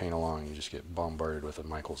trying to paint along, you just get bombarded with a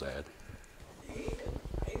Michaels ad.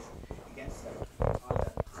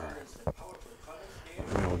 Alright.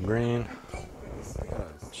 Emerald green. I got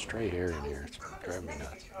a stray hair in here. It's driving me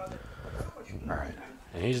nuts. Alright.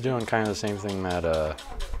 And he's doing kind of the same thing that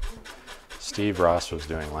Steve Ross was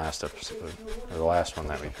doing last episode, or the last one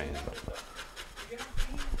that we painted.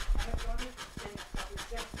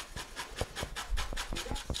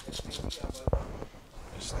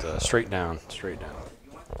 Just straight down, straight down.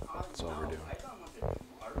 That's all we're doing.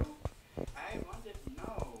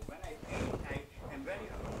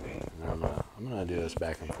 And I'm gonna do this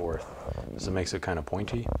back and forth. This makes it kind of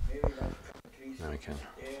pointy. Then we can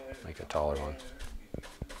make a taller one.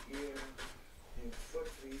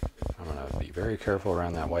 I'm gonna be very careful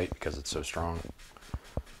around that white because it's so strong.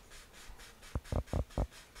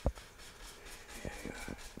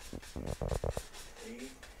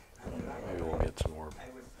 Maybe we'll get some more,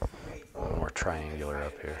 a little more triangular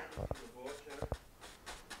up here.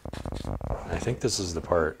 And I think this is the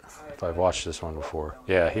part, if I've watched this one before.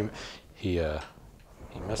 Yeah, he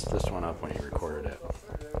messed this one up when he recorded it.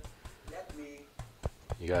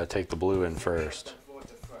 You gotta take the blue in first.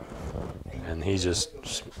 And he just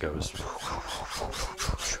goes.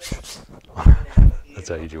 That's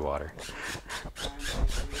how you do water.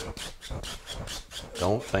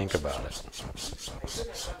 Don't think about it.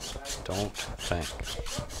 Don't think.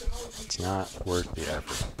 It's not worth the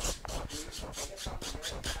effort.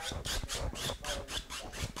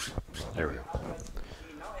 There we go.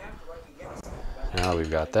 Now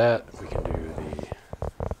we've got that, we can do the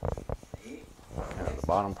kind of the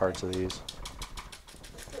bottom parts of these.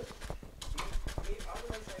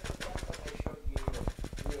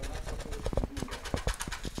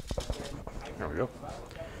 There we go.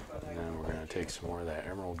 And then we're going to take some more of that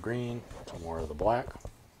emerald green, some more of the black,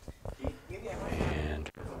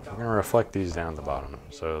 and we're going to reflect these down the bottom.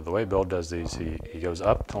 So the way Bill does these, he goes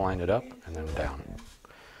up to line it up and then down.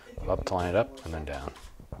 Up to line it up and then down.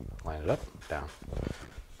 Line it up, down.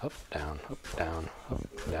 Up, down, up, down,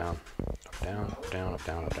 up, down, up, down, up, down, up,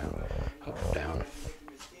 down, up, down, up, down.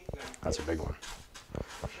 That's a big one.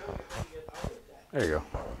 There you go.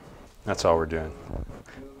 That's all we're doing.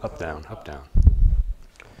 Up, down, up, down.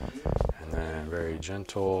 And then very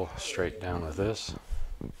gentle, straight down with this.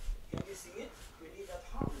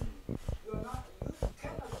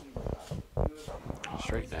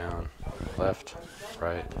 Straight down, left,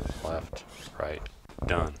 right,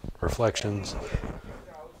 done. Reflections,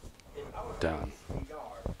 done.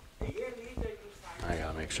 I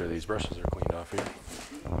gotta make sure these brushes are cleaned off here.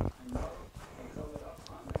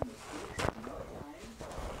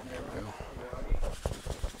 There we go.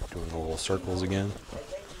 Doing the little circles again.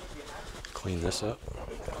 Clean this up.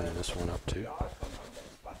 Clean this one up too.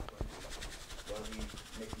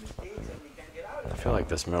 I feel like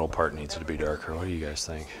this middle part needs to be darker. What do you guys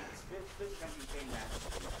think?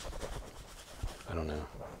 I don't know.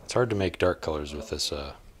 It's hard to make dark colors with this,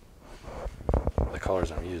 the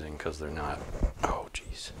colors I'm using, because they're not, oh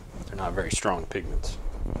geez, they're not very strong pigments.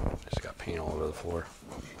 I just got paint all over the floor.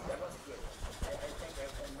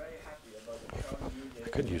 I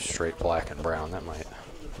could use straight black and brown. That might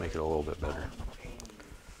make it a little bit better.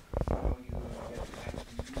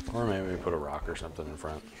 Or maybe put a rock or something in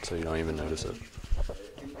front so you don't even notice it.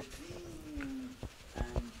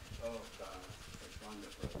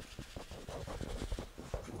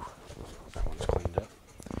 That one's cleaned up.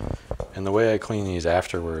 And the way I clean these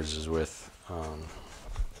afterwards is with,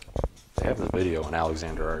 they have the video on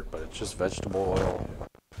Alexander Art, but it's just vegetable oil,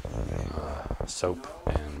 soap,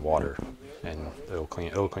 and water, and it'll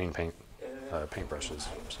clean paint paintbrushes.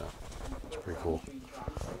 So it's pretty cool.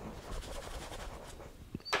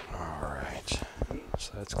 Alright,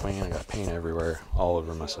 so that's clean. I got paint everywhere, all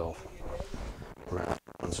over myself. We're going to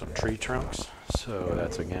put on some tree trunks. So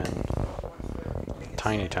that's again,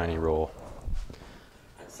 tiny roll.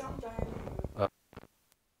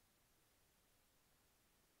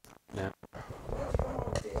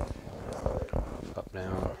 up,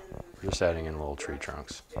 down. We're just adding in little tree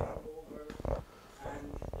trunks.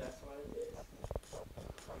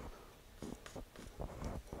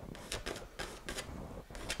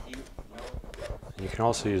 You can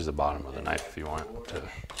also use the bottom of the knife if you want to.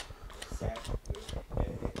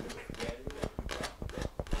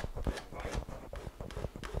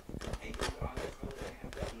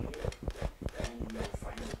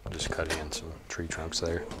 Just cutting in some tree trunks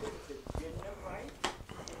there.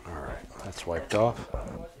 Alright, that's wiped off.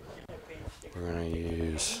 We're going to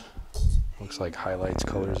use, looks like highlights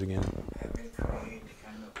colors again.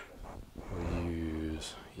 We'll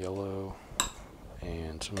use yellow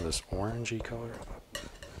and some of this orangey color.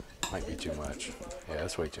 Might be too much. Yeah,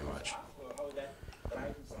 that's way too much.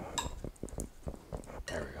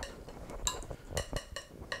 There we go.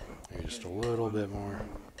 Maybe just a little bit more.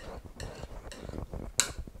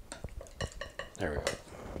 There we go.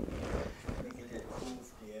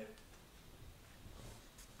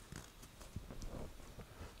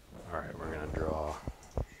 Alright, we're going to draw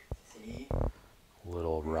a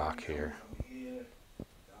little rock here.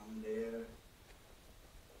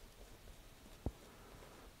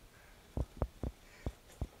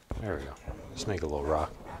 There we go. Let's make a little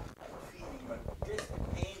rock.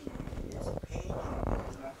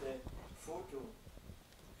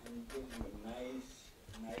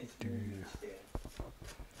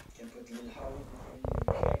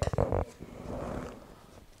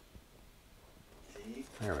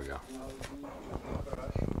 There we go.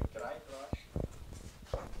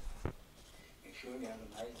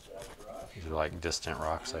 These are like distant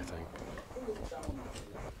rocks, I think.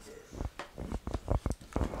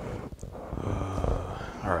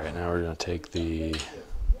 Alright, now we're going to take this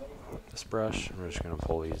brush and we're just going to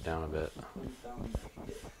pull these down a bit.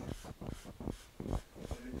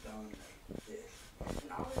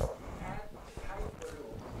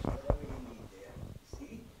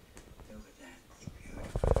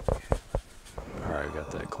 Alright,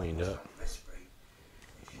 got that cleaned up.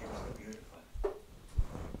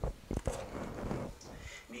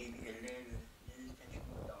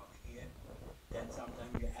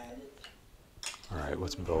 Alright,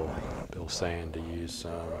 what's Bill saying to use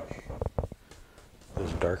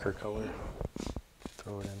this darker color?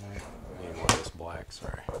 Throw it in there. I need more of this black,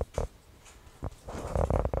 sorry.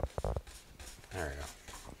 There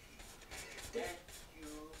we go.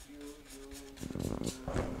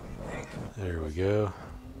 There we go.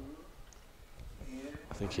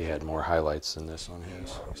 I think he had more highlights than this on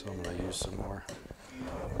his, so I'm going to use some more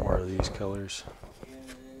of these colors.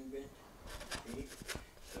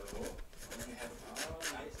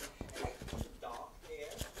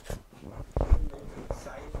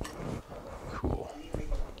 Cool.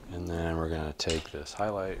 And then we're going to take this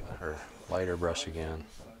highlight or lighter brush again.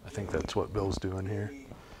 I think that's what Bill's doing here.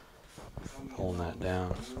 Pulling that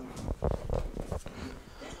down.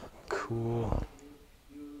 Cool.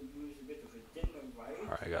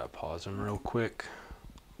 Alright, I gotta pause him real quick.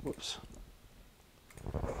 Whoops.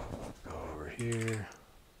 Go over here.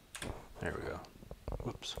 There we go.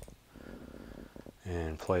 Whoops.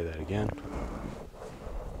 And play that again.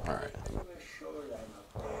 Alright.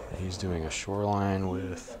 He's doing a shoreline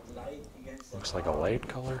with, looks like a light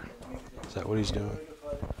color. Is that what he's doing?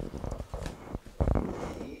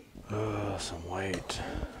 Some white.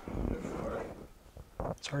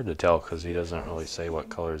 It's hard to tell because he doesn't really say what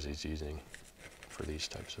colors he's using for these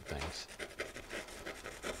types of things.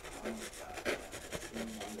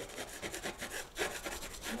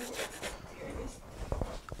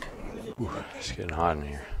 Ooh, it's getting hot in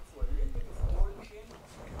here.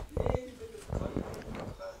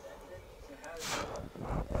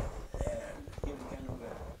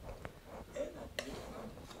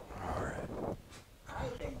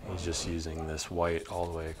 Just using this white all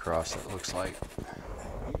the way across, it looks like.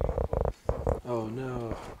 Oh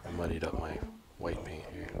no, I muddied up my white paint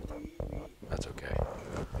here. That's okay.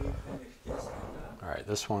 Alright,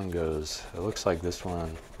 this one goes, it looks like this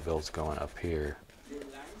one, Bill's going up here.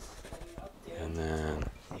 And then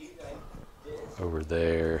over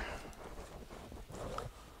there.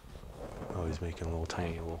 Oh, he's making little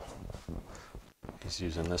tiny he's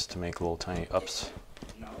using this to make little tiny ups.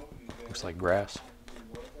 Looks like grass.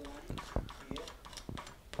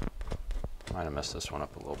 Might have messed this one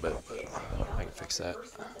up a little bit, but I can fix that.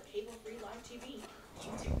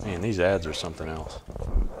 Man, these ads are something else.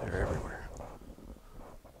 They're everywhere.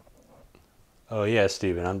 Oh yeah,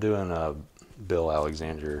 Steven, I'm doing Bill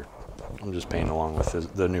Alexander. I'm just painting along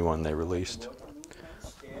with the new one they released.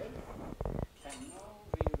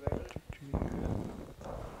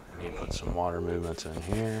 I need to put some water movements in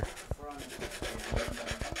here.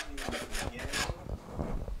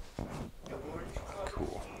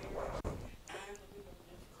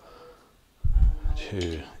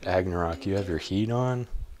 Dude, Agnarok, you have your heat on?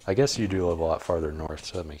 I guess you do live a lot farther north,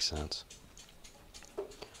 so that makes sense.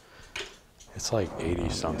 It's like 80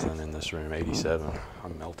 something in this room, 87.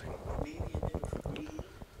 I'm melting.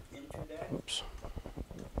 Oops.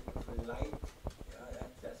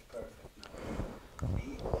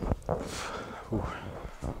 Ooh.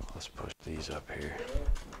 Let's push these up here.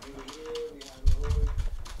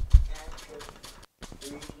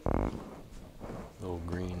 Little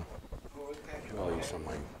green. I'll use some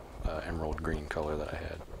like emerald green color that I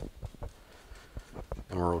had.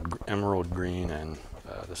 Emerald green, and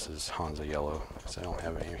this is Hansa yellow, because I don't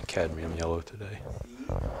have any cadmium yellow today.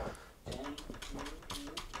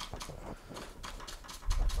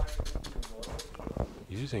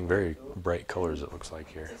 Using very bright colors, it looks like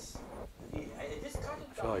here. I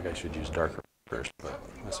feel like I should use darker first, but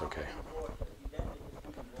that's okay.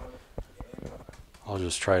 I'll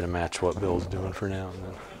just try to match what Bill's doing for now, and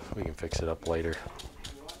then we can fix it up later.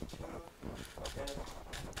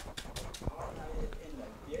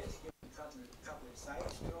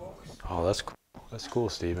 Oh, that's cool. That's cool,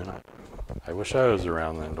 Steven. I wish I was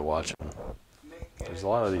around then to watch them. There's a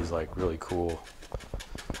lot of these like really cool,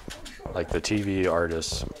 like the TV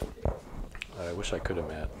artists. I wish I could have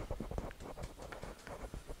met.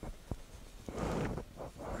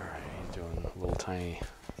 Alright, he's doing little tiny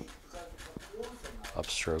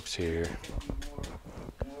upstrokes here.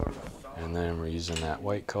 And then we're using that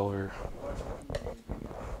white color.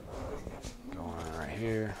 Going on right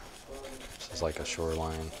here. This is like a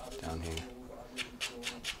shoreline down here.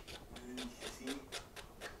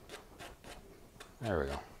 There we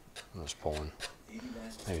go. I'm just pulling.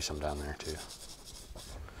 Maybe some down there too.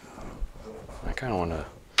 I kind of want to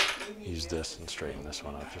use this and straighten this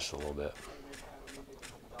one up just a little bit.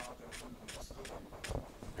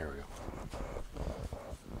 There we go.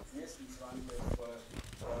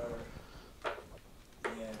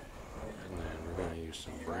 And then we're going to use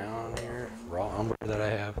some brown here, raw umber that I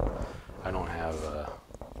have. I don't have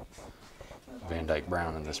Van Dyke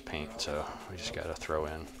brown in this paint, so we just got to throw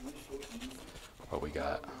in what we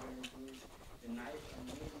got.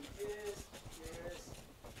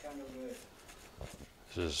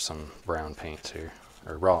 This is some brown paints here,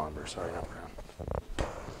 or raw umber, sorry, not brown.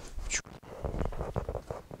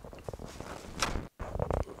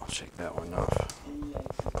 I'll shake that one off.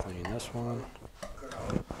 Clean this one.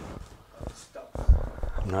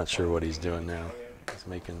 I'm not sure what he's doing now. He's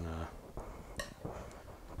making,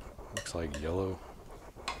 looks like yellow.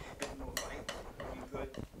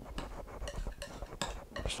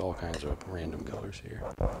 Just all kinds of random colors here.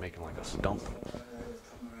 Making like a stump.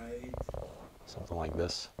 Something like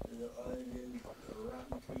this.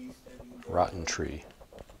 Rotten tree.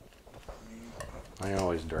 I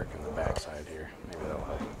always darken the backside here. Maybe that'll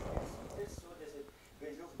help.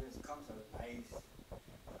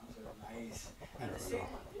 There we go.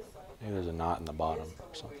 Maybe there's a knot in the bottom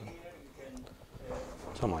or something.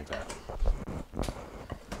 Something like that.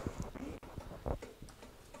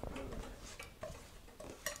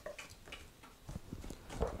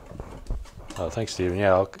 Oh, thanks, Steven.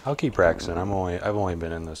 Yeah, I'll keep practicing. I've only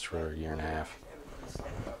been in this for a year and a half,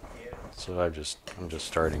 so I'm just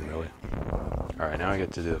starting really. All right, now I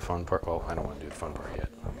get to do the fun part. Well, I don't want to do the fun part yet.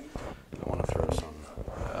 I want to throw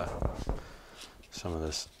some of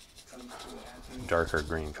this darker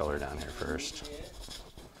green color down here first.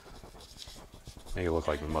 Make it look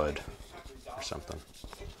like mud or something.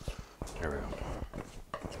 There we go.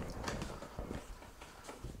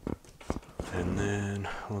 And then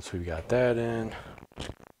once we've got that in,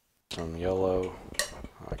 some yellow.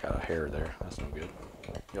 Oh, I got a hair there. That's no good.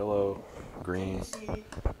 Yellow, green.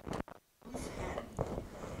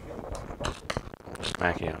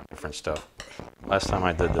 Smacking on different stuff. Last time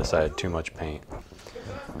I did this, I had too much paint.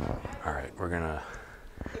 All right, we're gonna.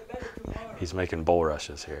 He's making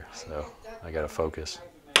bulrushes here, so I gotta focus.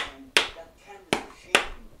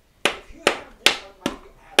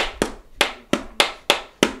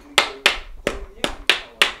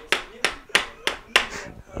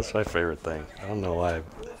 That's my favorite thing. I don't know why.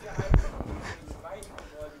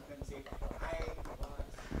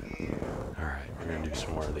 Alright, we're going to do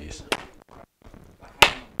some more of these.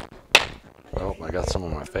 Oh, I got some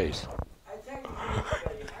on my face.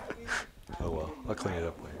 Oh well, I'll clean it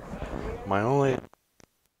up later. My only...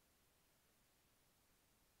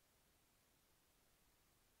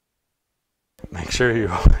 Make sure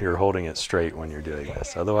you're holding it straight when you're doing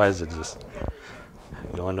this. Otherwise,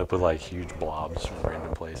 you'll end up with like huge blobs from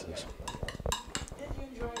random places.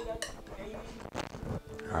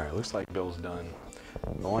 Alright, looks like Bill's done.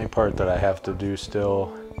 The only part that I have to do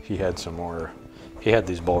still, he had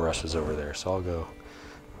these bulrushes over there, so I'll go.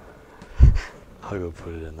 I'll go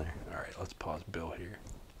put it in there. All right, let's pause Bill here.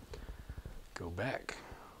 Go back,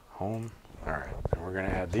 home. All right, and we're gonna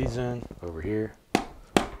add these in over here.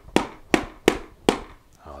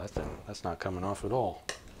 Oh, that's not coming off at all.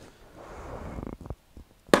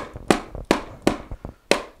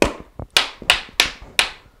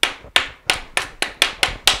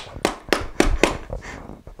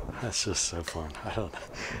 That's just so fun. I don't know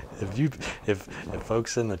if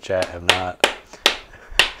folks in the chat have not,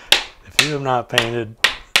 if you have not painted,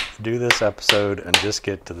 do this episode and just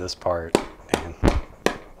get to this part and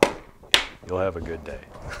you'll have a good day.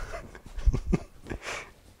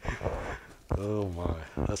 Oh my,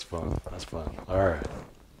 that's fun. That's fun. All right.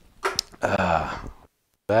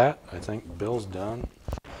 That, I think Bill's done.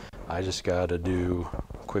 I just got to do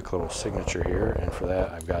a quick little signature here, and for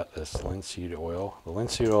that I've got this linseed oil. The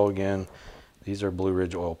linseed oil, again, these are Blue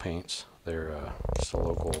Ridge oil paints. They're just a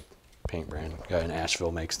local paint brand. Guy in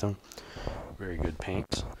Asheville makes them. Very good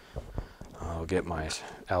paints. I'll get my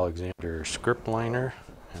Alexander script liner,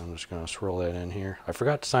 and I'm just going to swirl that in here. I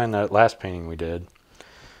forgot to sign that last painting we did,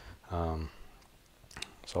 so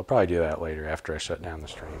I'll probably do that later after I shut down the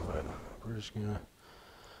stream, but we're just going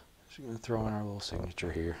to throw in our little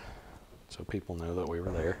signature here so people know that we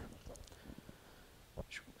were there.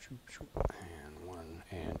 And 1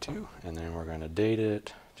 and 2, and then we're going to date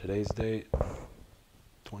it, today's date,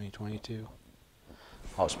 2022.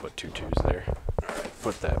 I'll just put 2 2s there. All right,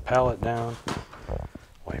 put that palette down,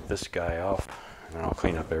 wipe this guy off, and then I'll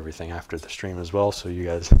clean up everything after the stream as well, so you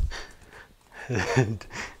guys,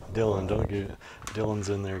 Dylan's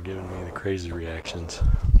in there giving me the crazy reactions.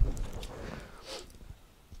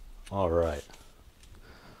 All right.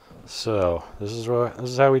 So this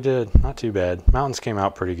is how we did. Not too bad. Mountains came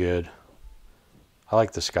out pretty good. I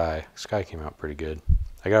like the sky. Sky came out pretty good.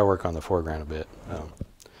 I gotta work on the foreground a bit,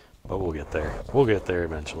 but we'll get there. We'll get there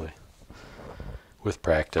eventually. With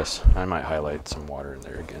practice, I might highlight some water in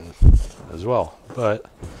there again as well. But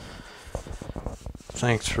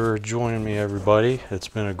thanks for joining me, everybody. It's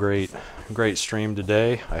been a great stream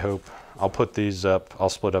today. I hope I'll put these up. I'll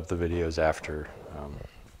split up the videos after.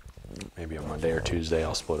 Maybe on Monday or Tuesday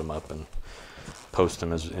I'll split them up and post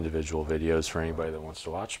them as individual videos for anybody that wants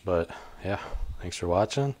to watch. But yeah, thanks for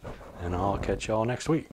watching, and I'll catch y'all next week.